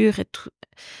sûre et tout.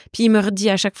 Puis il me redit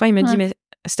à chaque fois, il me dit, mais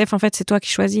Steph, en fait, c'est toi qui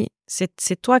choisis.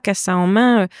 C'est toi qui as ça en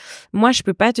main. Moi, je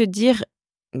peux pas te dire,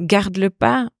 garde-le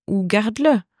pas ou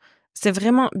garde-le. C'est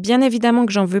vraiment, bien évidemment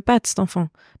que j'en veux pas de cet enfant,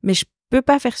 mais je peux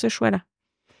pas faire ce choix-là.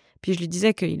 Puis je lui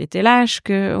disais qu'il était lâche,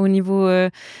 qu'au niveau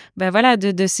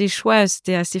de ses choix,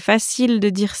 c'était assez facile de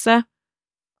dire ça.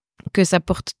 Que ça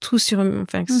porte tout sur...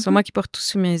 Enfin, que ce soit moi qui porte tout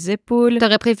sur mes épaules.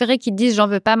 T'aurais préféré qu'ils te disent « j'en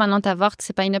veux pas, maintenant t'avortes »,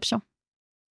 c'est pas une option?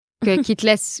 Qu'ils te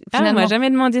laissent finalement... on m'a jamais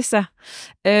demandé ça.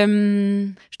 Je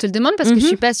te le demande parce que je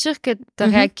suis pas sûre que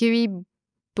t'aurais accueilli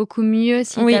beaucoup mieux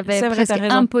si t'avais presque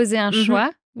imposé un choix.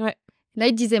 Ouais. Là,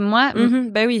 il disait « moi,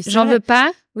 oui, j'en veux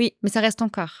pas, oui. mais ça reste ton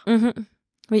corps.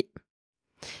 Oui.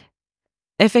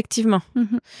 Effectivement.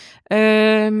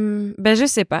 Je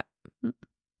sais pas.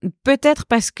 Peut-être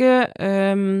parce que...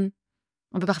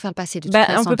 on peut pas refaire le passé de toute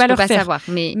façon. On peut pas le refaire. Savoir.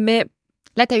 Mais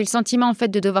là, tu as eu le sentiment en fait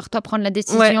de devoir toi prendre la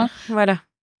décision. Voilà.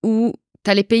 Ou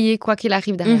t'allais payer quoi qu'il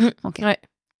arrive derrière. Okay. Ouais.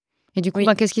 Et du coup,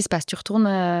 qu'est-ce qui se passe? Tu retournes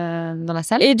dans la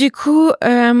salle? Et du coup,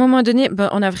 à un moment donné,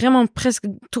 on a vraiment presque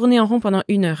tourné en rond pendant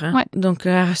 1 heure. Hein. Donc,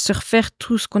 à se refaire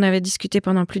tout ce qu'on avait discuté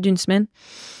pendant plus d'1 semaine.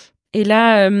 Et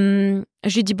là,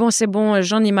 je lui dis, bon, c'est bon,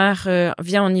 j'en ai marre.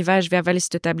 Viens, on y va, je vais avaler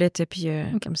cette tablette. Et puis,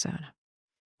 comme ça, voilà.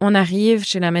 On arrive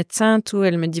chez la médecin, tout.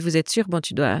 Elle me dit, vous êtes sûre? Bon,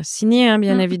 tu dois signer, hein,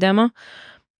 bien évidemment.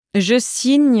 Je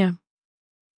signe.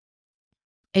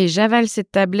 Et j'avale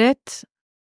cette tablette.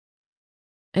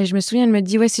 Et je me souviens, elle me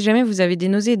dit, ouais, si jamais vous avez des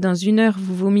nausées, dans 1 heure,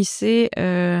 vous vomissez,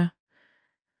 il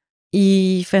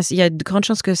y a de grandes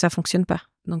chances que ça fonctionne pas.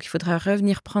 Donc, il faudra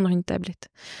revenir prendre une tablette.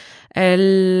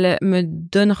 Elle me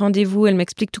donne rendez-vous, elle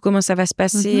m'explique tout comment ça va se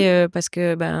passer, parce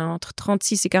que entre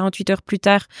 36 et 48 heures plus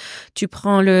tard, tu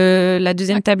prends la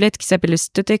deuxième tablette qui s'appelle le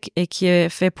cytotec et qui est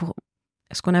fait pour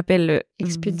ce qu'on appelle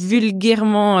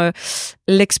vulgairement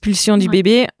l'expulsion du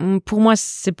bébé. Pour moi,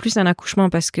 c'est plus un accouchement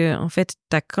parce que en fait,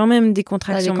 tu as quand même des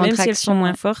contractions, même si elles sont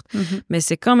moins fortes, mais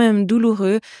c'est quand même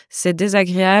douloureux, c'est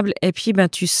désagréable et puis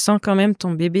tu sens quand même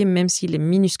ton bébé, même s'il est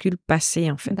minuscule,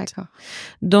 passer en fait. D'accord.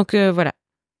 Donc voilà.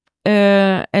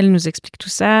 Elle nous explique tout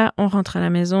ça, on rentre à la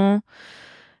maison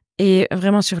et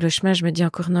vraiment sur le chemin, je me dis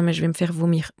encore non mais je vais me faire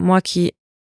vomir. Moi qui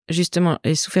justement,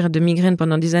 ai souffert de migraines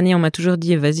pendant des années, on m'a toujours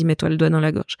dit, vas-y, mets-toi le doigt dans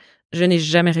la gorge. Je n'ai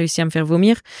jamais réussi à me faire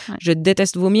vomir. Ouais. Je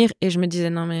déteste vomir et je me disais,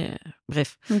 non, mais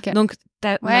bref. Okay. Donc,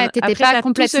 t'étais pas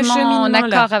complètement en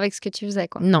accord avec ce que tu faisais,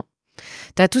 quoi. Non.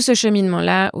 T'as tout ce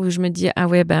cheminement-là où je me dis, ah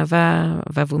ouais,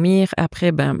 va vomir.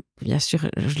 Après, bien sûr,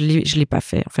 je l'ai pas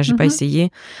fait. Enfin, j'ai pas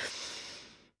essayé.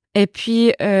 Et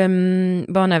puis,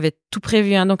 on avait tout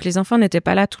prévu, hein. Donc les enfants n'étaient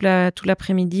pas là tout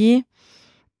l'après-midi.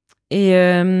 Et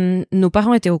nos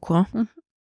parents étaient au courant.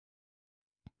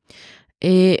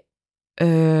 Et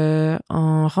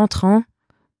en rentrant,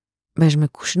 je me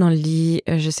couche dans le lit,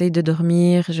 j'essaye de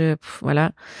dormir,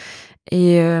 voilà.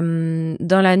 Et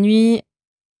dans la nuit,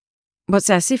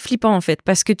 c'est assez flippant en fait,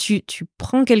 parce que tu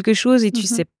prends quelque chose et tu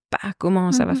sais pas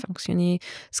comment ça va fonctionner,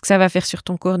 ce que ça va faire sur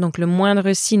ton corps. Donc le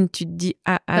moindre signe, tu te dis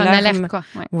alarme. En alerte, quoi.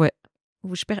 Ouais.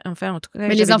 Enfin, en tout cas,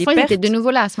 mais les enfants, ils étaient de nouveau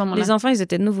là à ce moment-là. Les enfants, ils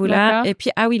étaient de nouveau là. Et puis,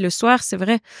 oui, le soir, c'est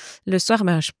vrai. Le soir,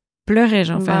 je pleurais.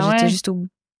 J'étais juste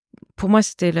Pour moi,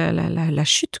 c'était la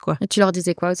chute, quoi. Et tu leur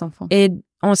disais quoi aux enfants? Et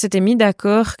on s'était mis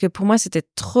d'accord que pour moi, c'était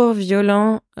trop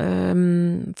violent.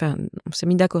 On s'est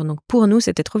mis d'accord. Donc, pour nous,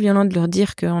 c'était trop violent de leur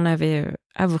dire qu'on avait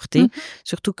avorté.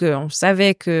 Surtout qu'on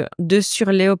savait que de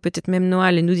sur Léo, peut-être même Noah,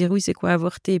 allait nous dire oui, c'est quoi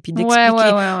avorter. Et puis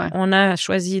d'expliquer, on a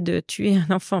choisi de tuer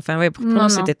un enfant. Enfin, pour nous,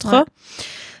 c'était trop. Ouais.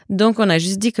 Donc, on a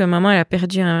juste dit que maman, elle a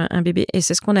perdu un bébé. Et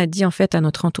c'est ce qu'on a dit, en fait, à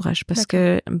notre entourage. Parce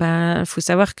que, faut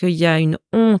savoir qu'il y a une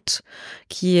honte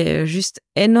qui est juste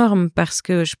énorme. Parce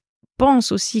que je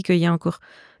pense aussi qu'il y a encore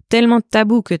tellement de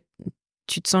tabous que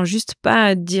tu te sens juste pas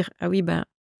à dire « Ah oui,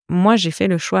 moi, j'ai fait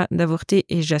le choix d'avorter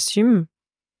et j'assume ».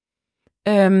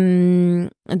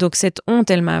 Donc, cette honte,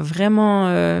 elle m'a vraiment...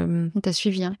 T'as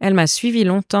suivi, hein. Elle m'a suivi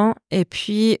longtemps. Et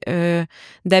puis,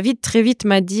 David, très vite,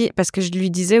 m'a dit... Parce que je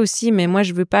lui disais aussi, mais moi,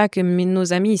 je veux pas que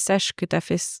nos amis ils sachent que t'as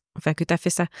fait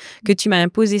ça, que tu m'as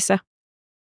imposé ça.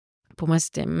 Pour moi,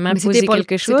 c'était m'imposer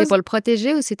quelque chose. C'était pour le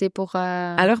protéger ou c'était pour...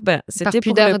 Alors, c'était par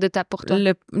pudeur pour toi.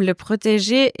 Le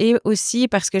protéger et aussi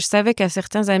parce que je savais qu'à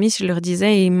certains amis, je leur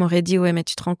disais, ils m'auraient dit, ouais, mais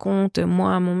tu te rends compte,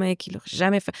 moi, mon mec, il l'aurait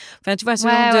jamais fait. Enfin, tu vois, ce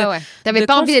genre de T'avais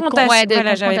pas envie d'être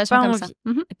voilà, j'avais pas comme envie. ça.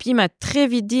 Et puis, il m'a très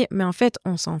vite dit, mais en fait,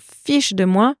 on s'en fiche de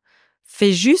moi.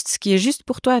 Fais juste ce qui est juste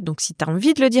pour toi. Donc, si tu as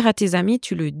envie de le dire à tes amis,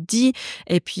 tu le dis.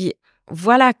 Et puis...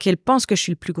 Voilà, qu'elle pense que je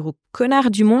suis le plus gros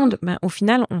connard du monde, au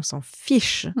final, on s'en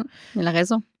fiche. Il a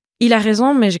raison. Il a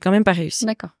raison, mais j'ai quand même pas réussi.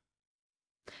 D'accord.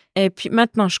 Et puis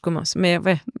maintenant, je commence. Mais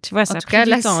ouais, tu vois, ça a pris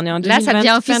du temps. On est en 2020, là, ça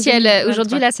devient officiel.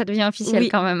 Aujourd'hui, là, ça devient officiel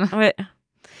quand même. Ouais.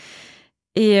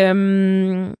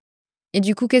 Et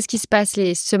du coup, qu'est-ce qui se passe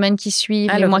les semaines qui suivent,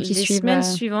 les mois qui suivent? Les semaines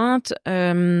suivantes...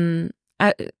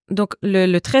 donc,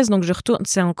 le 13, donc je retourne.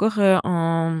 C'est encore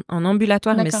en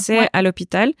ambulatoire, mais c'est à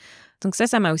l'hôpital. Donc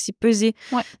ça m'a aussi pesé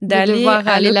d'aller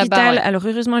à l'hôpital. Là-bas, Alors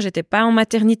heureusement, j'étais pas en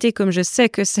maternité comme je sais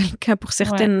que c'est le cas pour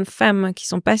certaines femmes qui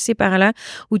sont passées par là,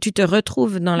 où tu te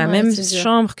retrouves dans la même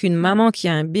chambre qu'une maman qui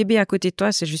a un bébé à côté de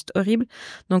toi, c'est juste horrible.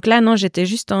 Donc là, non, j'étais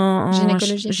juste en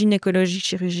gynécologie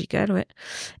chirurgicale, ouais.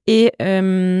 Et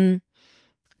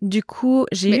du coup,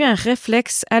 j'ai eu un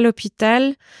réflexe à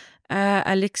l'hôpital.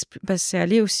 C'est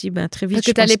allé aussi très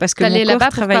vite, parce que mon corps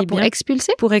travaille bien. Pour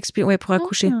expulser? Pour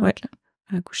accoucher,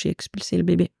 accoucher, expulser le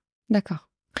bébé. D'accord.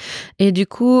 Et du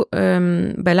coup,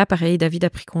 là, pareil, David a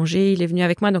pris congé, il est venu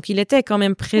avec moi, donc il était quand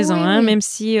même présent, oui. Même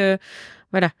si,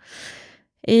 voilà.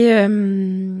 Et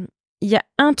il y a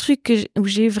un truc où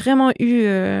j'ai vraiment eu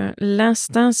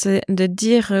l'instinct, c'est de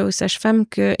dire aux sages-femmes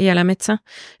et à la médecin,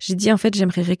 j'ai dit, en fait,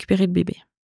 j'aimerais récupérer le bébé.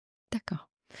 D'accord.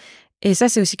 Et ça,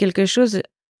 c'est aussi quelque chose...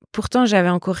 Pourtant, j'avais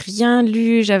encore rien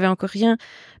lu,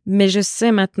 mais je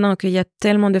sais maintenant qu'il y a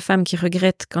tellement de femmes qui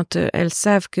regrettent quand elles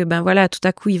savent que, tout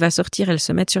à coup, il va sortir, elles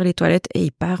se mettent sur les toilettes et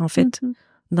il part, en fait,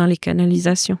 dans les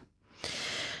canalisations.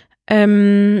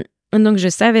 Donc, je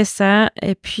savais ça.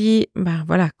 Et puis,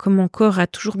 comme mon corps a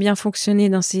toujours bien fonctionné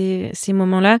dans ces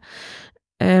moments-là,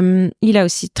 il a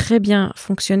aussi très bien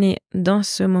fonctionné dans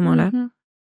ce moment-là.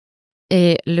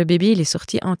 Et le bébé, il est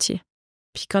sorti entier.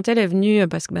 Puis quand elle est venue,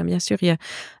 parce que bien sûr, il y a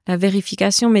la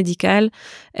vérification médicale,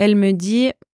 elle me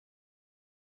dit...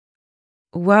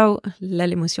 Waouh, là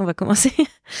l'émotion va commencer.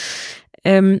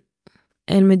 Elle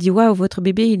me dit waouh, votre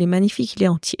bébé il est magnifique, il est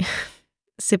entier.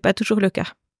 C'est pas toujours le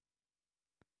cas.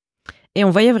 Et on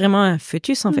voyait vraiment un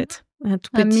fœtus en fait, un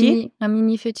tout petit, un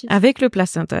mini fœtus avec le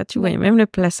placenta. Tu voyais même le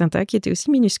placenta qui était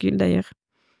aussi minuscule d'ailleurs.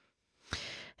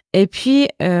 Et puis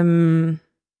pour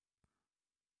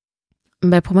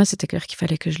moi c'était clair qu'il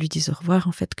fallait que je lui dise au revoir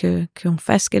en fait, qu'on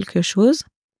fasse quelque chose.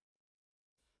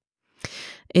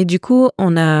 Et du coup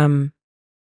on a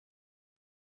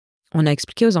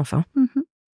expliqué aux enfants.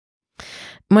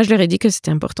 Moi, je leur ai dit que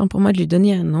c'était important pour moi de lui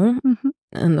donner un nom.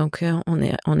 Donc, on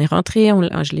est rentré,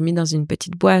 je l'ai mis dans une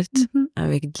petite boîte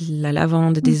avec de la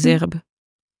lavande, des herbes.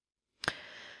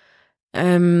 Tu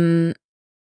veux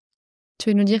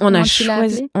nous dire comment tu l'as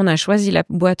appelé ? On a choisi la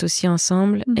boîte aussi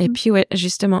ensemble. Et puis, ouais,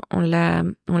 justement, on l'a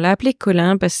appelé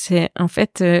Colin parce que c'est, en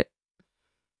fait,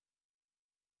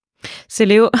 c'est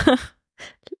Léo.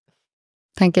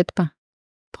 T'inquiète pas,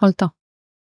 prends le temps.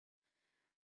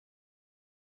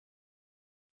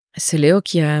 C'est Léo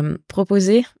qui a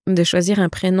proposé de choisir un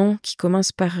prénom qui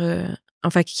commence par...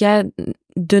 qui a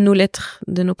de nos lettres,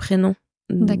 de nos prénoms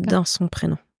dans son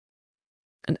prénom.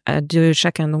 De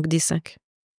chacun, donc des 5.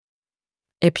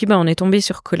 Et puis, on est tombé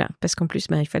sur Colin, parce qu'en plus,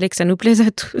 il fallait que ça nous plaise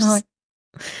à tous. Ouais.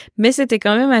 Mais c'était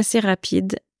quand même assez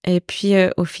rapide. Et puis,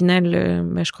 au final,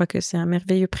 je crois que c'est un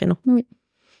merveilleux prénom. Oui.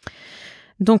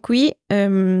 Donc oui,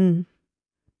 on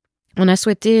a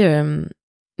souhaité...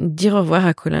 dire au revoir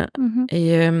à Colin.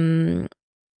 Et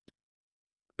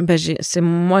c'est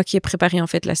moi qui ai préparé en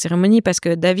fait la cérémonie parce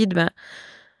que David,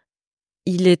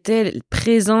 il était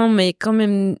présent mais quand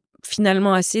même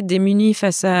finalement assez démuni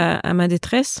face à ma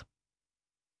détresse.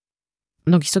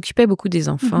 Donc il s'occupait beaucoup des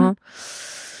enfants.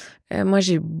 Moi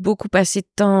j'ai beaucoup passé de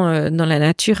temps dans la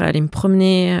nature à aller me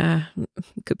promener.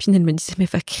 Une copine elle me disait mais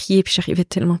va crier, puis j'arrivais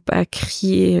tellement pas à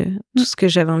crier tout ce que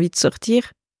j'avais envie de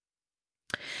sortir.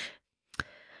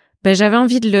 J'avais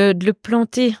envie de le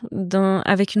planter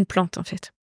avec une plante, en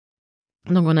fait.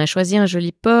 Donc, on a choisi un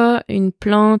joli pot, une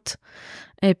plante,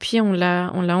 et puis on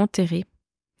l'a enterré.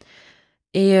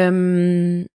 Et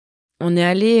on est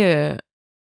allé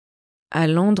à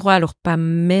l'endroit, alors pas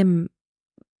même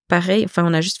pareil,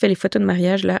 on a juste fait les photos de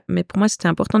mariage, là, mais pour moi, c'était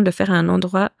important de le faire à un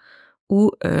endroit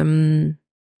où, en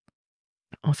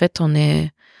fait, on est...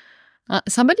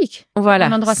 symbolique. Voilà,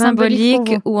 un endroit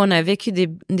symbolique où on a vécu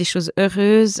des choses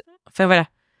heureuses. Enfin, voilà.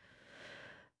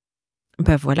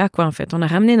 Voilà, quoi, en fait. On a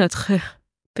ramené notre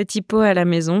petit pot à la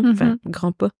maison,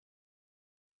 grand pot.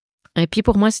 Et puis,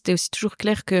 pour moi, c'était aussi toujours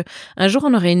clair qu'un jour,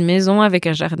 on aurait une maison avec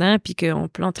un jardin, puis qu'on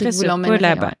planterait ce pot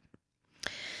là-bas.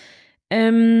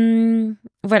 Ouais.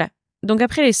 Voilà. Donc,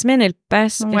 après, les semaines, elles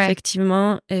passent,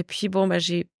 effectivement. Et puis,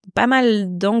 j'ai pas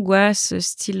mal d'angoisse,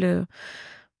 style...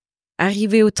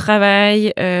 arriver au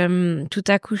travail, tout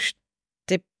à coup,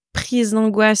 t'es prise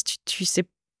d'angoisse, tu sais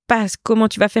pas comment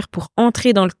tu vas faire pour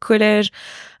entrer dans le collège,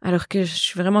 alors que je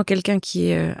suis vraiment quelqu'un qui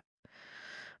est...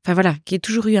 qui a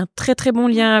toujours eu un très très bon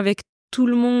lien avec tout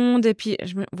le monde, et puis,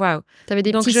 waouh. T'avais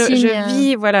des donc petits signes. Je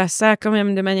vis, ça quand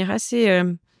même de manière assez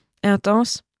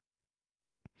intense.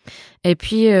 Et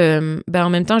puis, en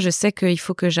même temps, je sais qu'il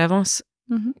faut que j'avance,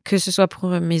 que ce soit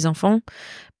pour mes enfants,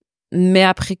 mais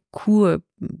après coup,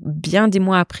 bien des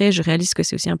mois après, je réalise que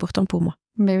c'est aussi important pour moi.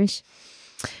 Mais oui.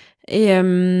 Et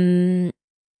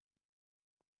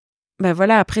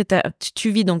après, tu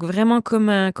vis donc vraiment comme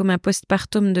un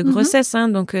postpartum de grossesse.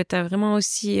 Donc, tu as vraiment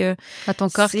aussi... ton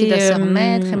corps qui doit se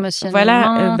remettre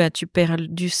émotionnellement. Voilà, tu perds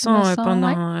du sang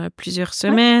pendant plusieurs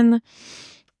semaines.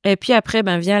 Et puis après,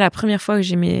 vient la première fois que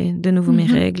j'ai de nouveau mes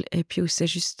règles. Et puis où c'est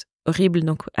juste horrible.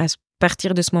 Donc, à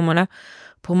partir de ce moment-là,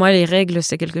 pour moi, les règles,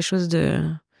 c'est quelque chose que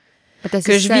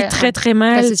je vis très, très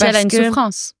mal. T'associes à une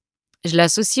souffrance. Je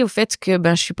l'associe au fait que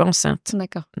je suis pas enceinte.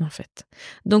 D'accord. En fait.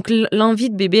 Donc, l'envie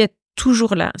de bébé est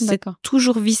toujours là. D'accord. C'est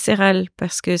toujours viscéral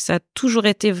parce que ça a toujours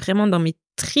été vraiment dans mes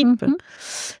tripes,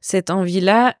 cette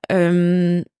envie-là.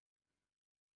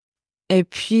 Et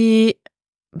puis,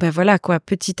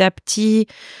 petit à petit,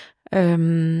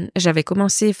 j'avais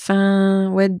commencé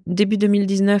début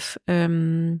 2019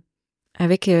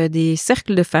 avec des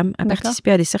cercles de femmes, à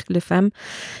participer à des cercles de femmes.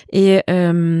 Et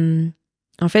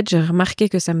en fait, j'ai remarqué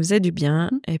que ça me faisait du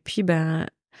bien. Et puis,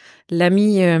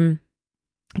 l'amie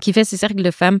qui fait ces cercles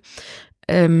de femmes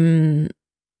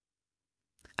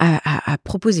a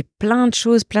proposé plein de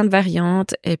choses, plein de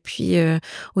variantes. Et puis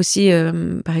aussi,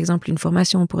 par exemple, une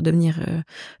formation pour devenir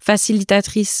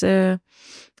facilitatrice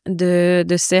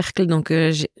de cercle. Donc,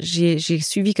 j'ai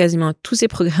suivi quasiment tous ces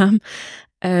programmes.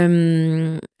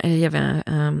 Il y avait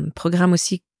un programme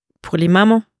aussi pour les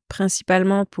mamans,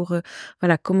 principalement, pour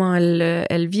comment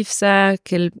elles vivent ça,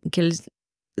 qu'elles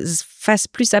fassent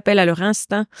plus appel à leur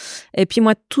instinct. Et puis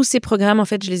moi, tous ces programmes, en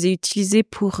fait, je les ai utilisés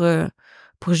pour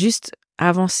juste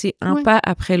avancer un pas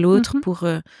après l'autre, pour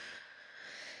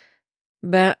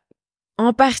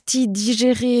en partie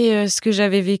digérer ce que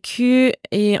j'avais vécu,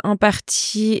 et en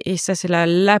partie, et ça c'est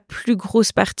la plus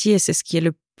grosse partie, et c'est ce qui est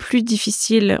le plus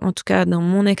difficile, en tout cas dans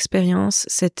mon expérience,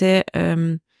 c'était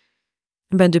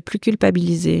de plus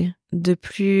culpabiliser, de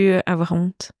plus avoir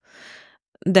honte,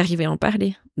 d'arriver à en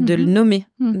parler, de le nommer,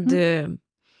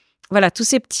 tous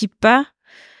ces petits pas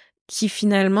qui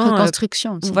finalement...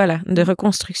 Reconstruction aussi. De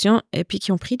reconstruction, et puis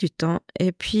qui ont pris du temps.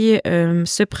 Et puis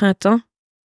ce printemps,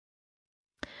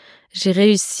 j'ai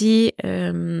réussi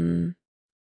à me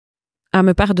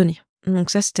pardonner. Donc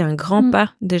ça, c'était un grand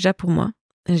pas déjà pour moi.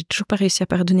 J'ai toujours pas réussi à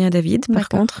pardonner à David, par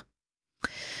contre.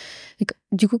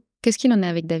 Du coup, qu'est-ce qu'il en est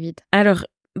avec David? Alors,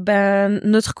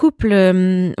 notre couple,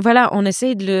 on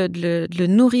essaye de le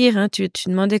nourrir. Hein. Tu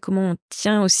demandais comment on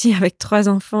tient aussi avec 3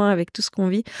 enfants, avec tout ce qu'on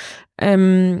vit.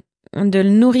 De le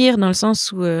nourrir dans le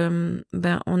sens où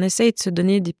on essaye de se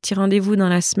donner des petits rendez-vous dans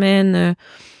la semaine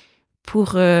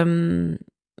pour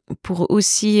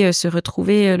aussi se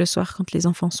retrouver le soir quand les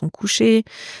enfants sont couchés,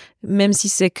 même si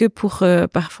c'est que pour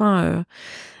parfois...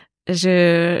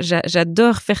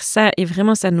 j'adore faire ça, et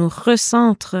vraiment ça nous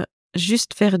recentre,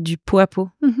 juste faire du pot à pot.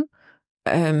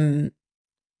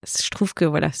 Je trouve que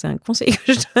c'est un conseil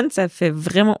que je donne, ça fait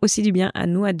vraiment aussi du bien à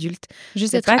nous adultes.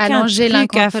 Juste c'est être pas allongé l'un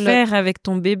contre l'autre. À faire avec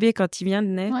ton bébé quand il vient de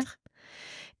naître.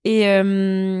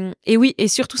 Et oui, et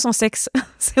surtout sans sexe.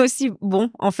 C'est aussi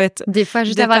bon, en fait. Des fois,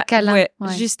 juste avoir le câlin.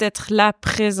 Juste être là,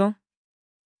 présent.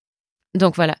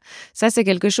 Donc voilà, ça c'est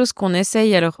quelque chose qu'on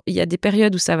essaye. Alors, il y a des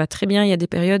périodes où ça va très bien, il y a des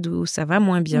périodes où ça va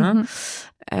moins bien.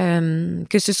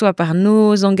 Que ce soit par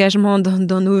nos engagements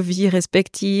dans nos vies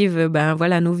respectives,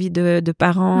 nos vies de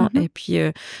parents, et puis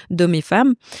d'hommes et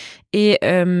femmes. Et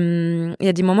il y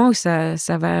a des moments où ça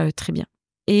va très bien.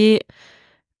 Et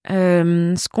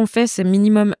ce qu'on fait, c'est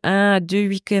minimum 1 à 2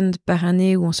 week-ends par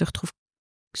année où on se retrouve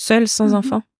seul, sans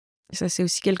enfant. Et ça, c'est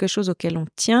aussi quelque chose auquel on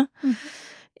tient.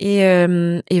 Et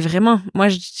vraiment, moi,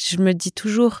 je me dis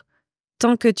toujours,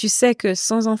 tant que tu sais que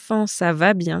sans enfant, ça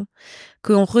va bien,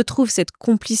 qu'on retrouve cette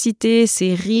complicité,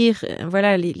 ces rires,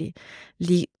 les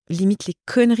limite les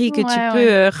conneries que tu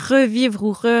peux revivre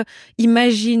ou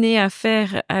imaginer à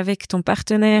faire avec ton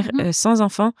partenaire sans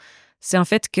enfant, c'est en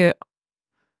fait que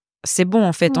c'est bon,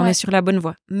 en fait, on est sur la bonne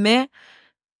voie. Mais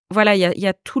il y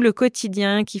a tout le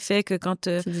quotidien qui fait que quand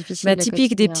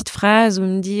typique des petites phrases où il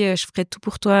me dit je ferai tout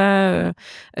pour toi,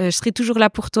 je serai toujours là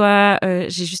pour toi,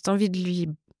 j'ai juste envie de lui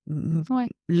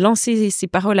lancer ces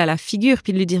paroles à la figure,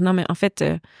 puis de lui dire non mais en fait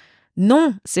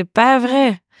non, c'est pas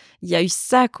vrai, il y a eu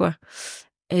ça, quoi.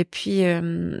 Et puis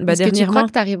est-ce que tu crois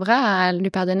que tu arriveras à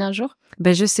lui pardonner un jour?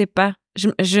 Je sais pas,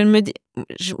 je me dis,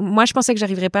 moi je pensais que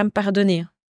j'arriverais pas à me pardonner.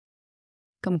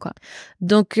 Comme quoi.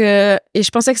 Donc, et je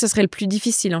pensais que ce serait le plus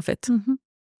difficile, en fait.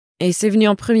 Et c'est venu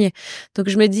en premier. Donc,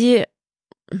 je me dis...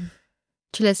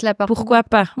 Tu laisses la porte. Pourquoi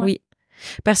pas, oui.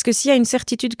 Parce que s'il y a une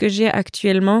certitude que j'ai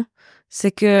actuellement, c'est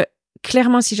que,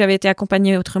 clairement, si j'avais été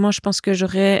accompagnée autrement, je pense que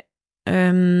j'aurais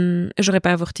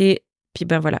pas avorté. Puis,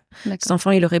 cet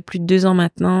enfant, il aurait plus de 2 ans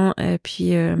maintenant. Et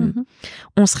puis,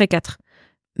 on serait 4.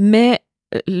 Mais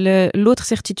l'autre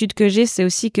certitude que j'ai, c'est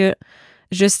aussi que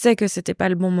je sais que c'était pas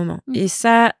le bon moment. Et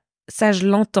ça, je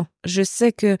l'entends. Je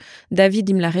sais que David,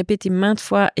 il me l'a répété maintes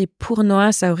fois, et pour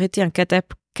Noah, ça aurait été un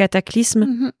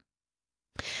cataclysme.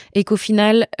 Et qu'au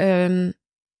final,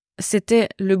 c'était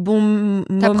le bon moment.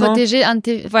 T'as protégé un de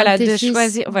tes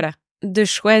fils. De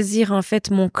choisir en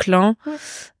fait mon clan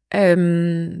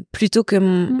plutôt que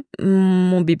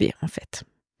mon bébé, en fait.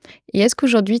 Et est-ce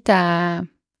qu'aujourd'hui, t'as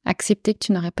accepter que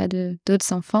tu n'aurais pas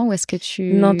d'autres enfants, ou est-ce que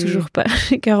tu... Non, toujours pas.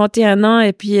 J'ai 41 ans,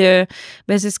 et puis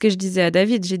c'est ce que je disais à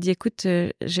David. J'ai dit, écoute,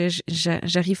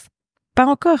 j'arrive pas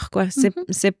encore, quoi.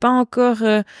 C'est pas encore...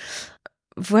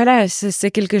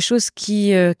 c'est quelque chose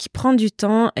qui prend du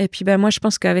temps. Et puis, moi, je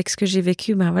pense qu'avec ce que j'ai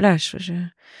vécu,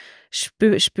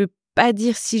 je peux pas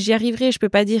dire si j'y arriverai. Je peux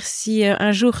pas dire si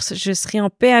un jour je serai en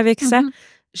paix avec ça.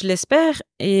 Je l'espère,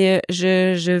 et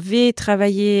je vais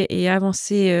travailler et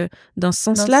avancer dans ce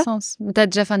sens-là. Tu as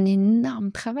déjà fait un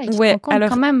énorme travail, tu te rends compte,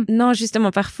 quand même. Non,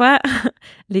 justement, parfois,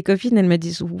 les copines, elles me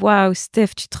disent « Waouh,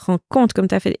 Steph, tu te rends compte comme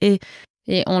tu as fait ?» Et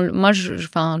moi,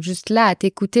 juste là, à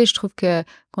t'écouter, je trouve que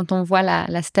quand on voit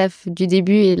la Steph du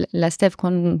début et la Steph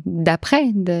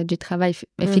d'après, du travail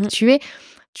effectué,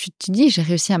 tu te dis « J'ai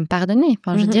réussi à me pardonner ».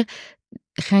 Enfin, je veux dire,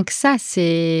 rien que ça,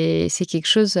 c'est quelque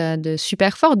chose de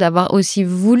super fort d'avoir aussi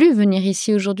voulu venir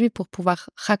ici aujourd'hui pour pouvoir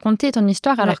raconter ton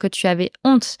histoire alors que tu avais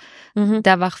honte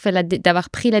d'avoir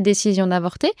pris la décision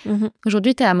d'avorter.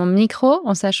 Aujourd'hui, tu es à mon micro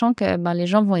en sachant que les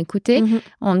gens vont écouter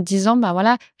en te disant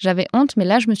voilà, j'avais honte, mais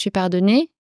là, je me suis pardonnée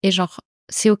et genre,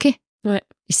 c'est OK. Ouais.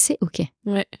 Et c'est OK.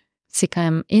 Ouais. C'est quand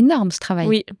même énorme ce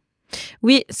travail.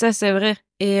 Oui, ça c'est vrai.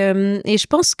 Et je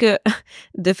pense que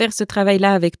de faire ce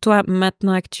travail-là avec toi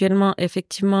maintenant, actuellement,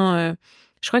 effectivement,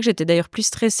 je crois que j'étais d'ailleurs plus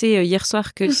stressée hier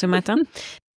soir que ce matin.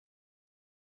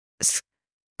 Ce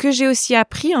que j'ai aussi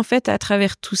appris, en fait, à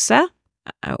travers tout ça,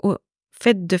 au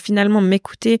fait de finalement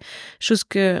m'écouter, chose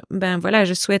que,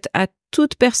 je souhaite à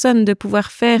toute personne de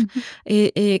pouvoir faire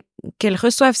et qu'elle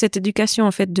reçoive cette éducation,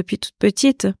 en fait, depuis toute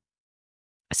petite,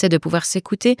 c'est de pouvoir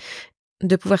s'écouter,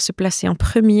 de pouvoir se placer en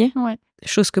premier. Ouais.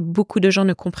 Chose que beaucoup de gens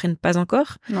ne comprennent pas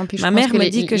encore. Non, puis ma mère me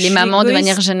dit que les mamans, de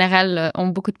manière générale, ont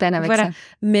beaucoup de peine avec ça.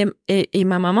 Mais, et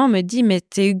ma maman me dit, mais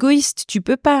t'es égoïste, tu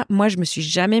peux pas. Moi, je me suis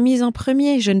jamais mise en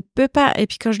premier, je ne peux pas. Et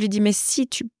puis quand je lui dis, mais si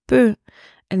tu peux,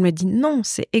 elle me dit, non,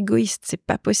 c'est égoïste, c'est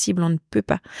pas possible, on ne peut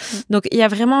pas. Donc, il y a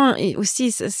vraiment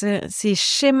aussi ces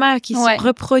schémas qui sont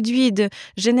reproduits de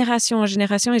génération en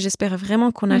génération et j'espère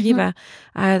vraiment qu'on arrive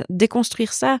à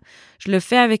déconstruire ça. Je le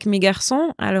fais avec mes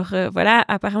garçons. Alors,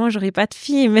 apparemment, j'aurai pas de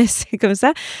filles, mais c'est comme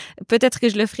ça. Peut-être que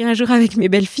je le ferai un jour avec mes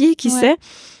belles-filles, qui sait.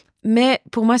 Mais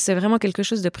pour moi, c'est vraiment quelque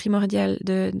chose de primordial,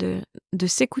 de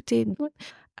s'écouter.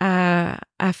 À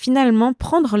finalement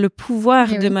prendre le pouvoir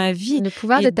de ma vie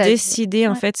et décider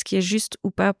en fait ce qui est juste ou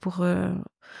pas pour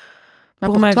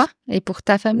ma toi vie. Et pour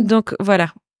ta famille. Donc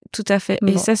voilà, tout à fait.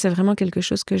 Bon. Et ça, c'est vraiment quelque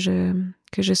chose que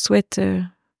je souhaite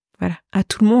à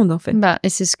tout le monde en fait. Et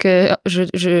c'est ce que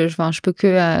je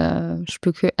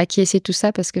peux que acquiescer tout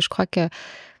ça parce que je crois que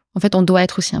en fait, on doit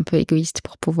être aussi un peu égoïste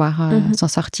pour pouvoir s'en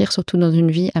sortir, surtout dans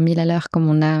une vie à 1000 à l'heure comme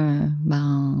on a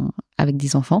avec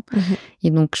des enfants. Et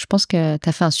donc, je pense que tu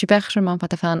as fait un super chemin, tu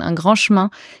as fait un grand chemin.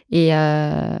 Et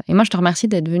moi, je te remercie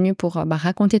d'être venue pour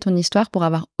raconter ton histoire, pour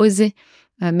avoir osé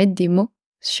mettre des mots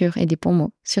et des bons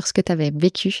mots sur ce que tu avais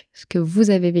vécu, ce que vous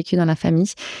avez vécu dans la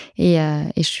famille. Et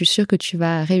je suis sûre que tu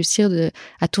vas réussir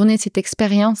à tourner cette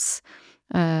expérience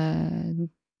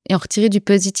et en retirer du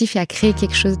positif et à créer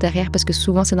quelque chose derrière, parce que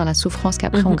souvent, c'est dans la souffrance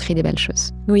qu'après, on crée des belles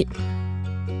choses. Oui.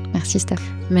 Merci, Steph.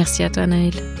 Merci à toi,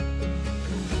 Naël.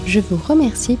 Je vous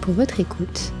remercie pour votre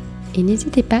écoute et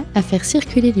n'hésitez pas à faire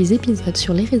circuler les épisodes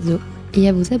sur les réseaux et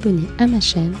à vous abonner à ma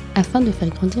chaîne afin de faire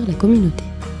grandir la communauté.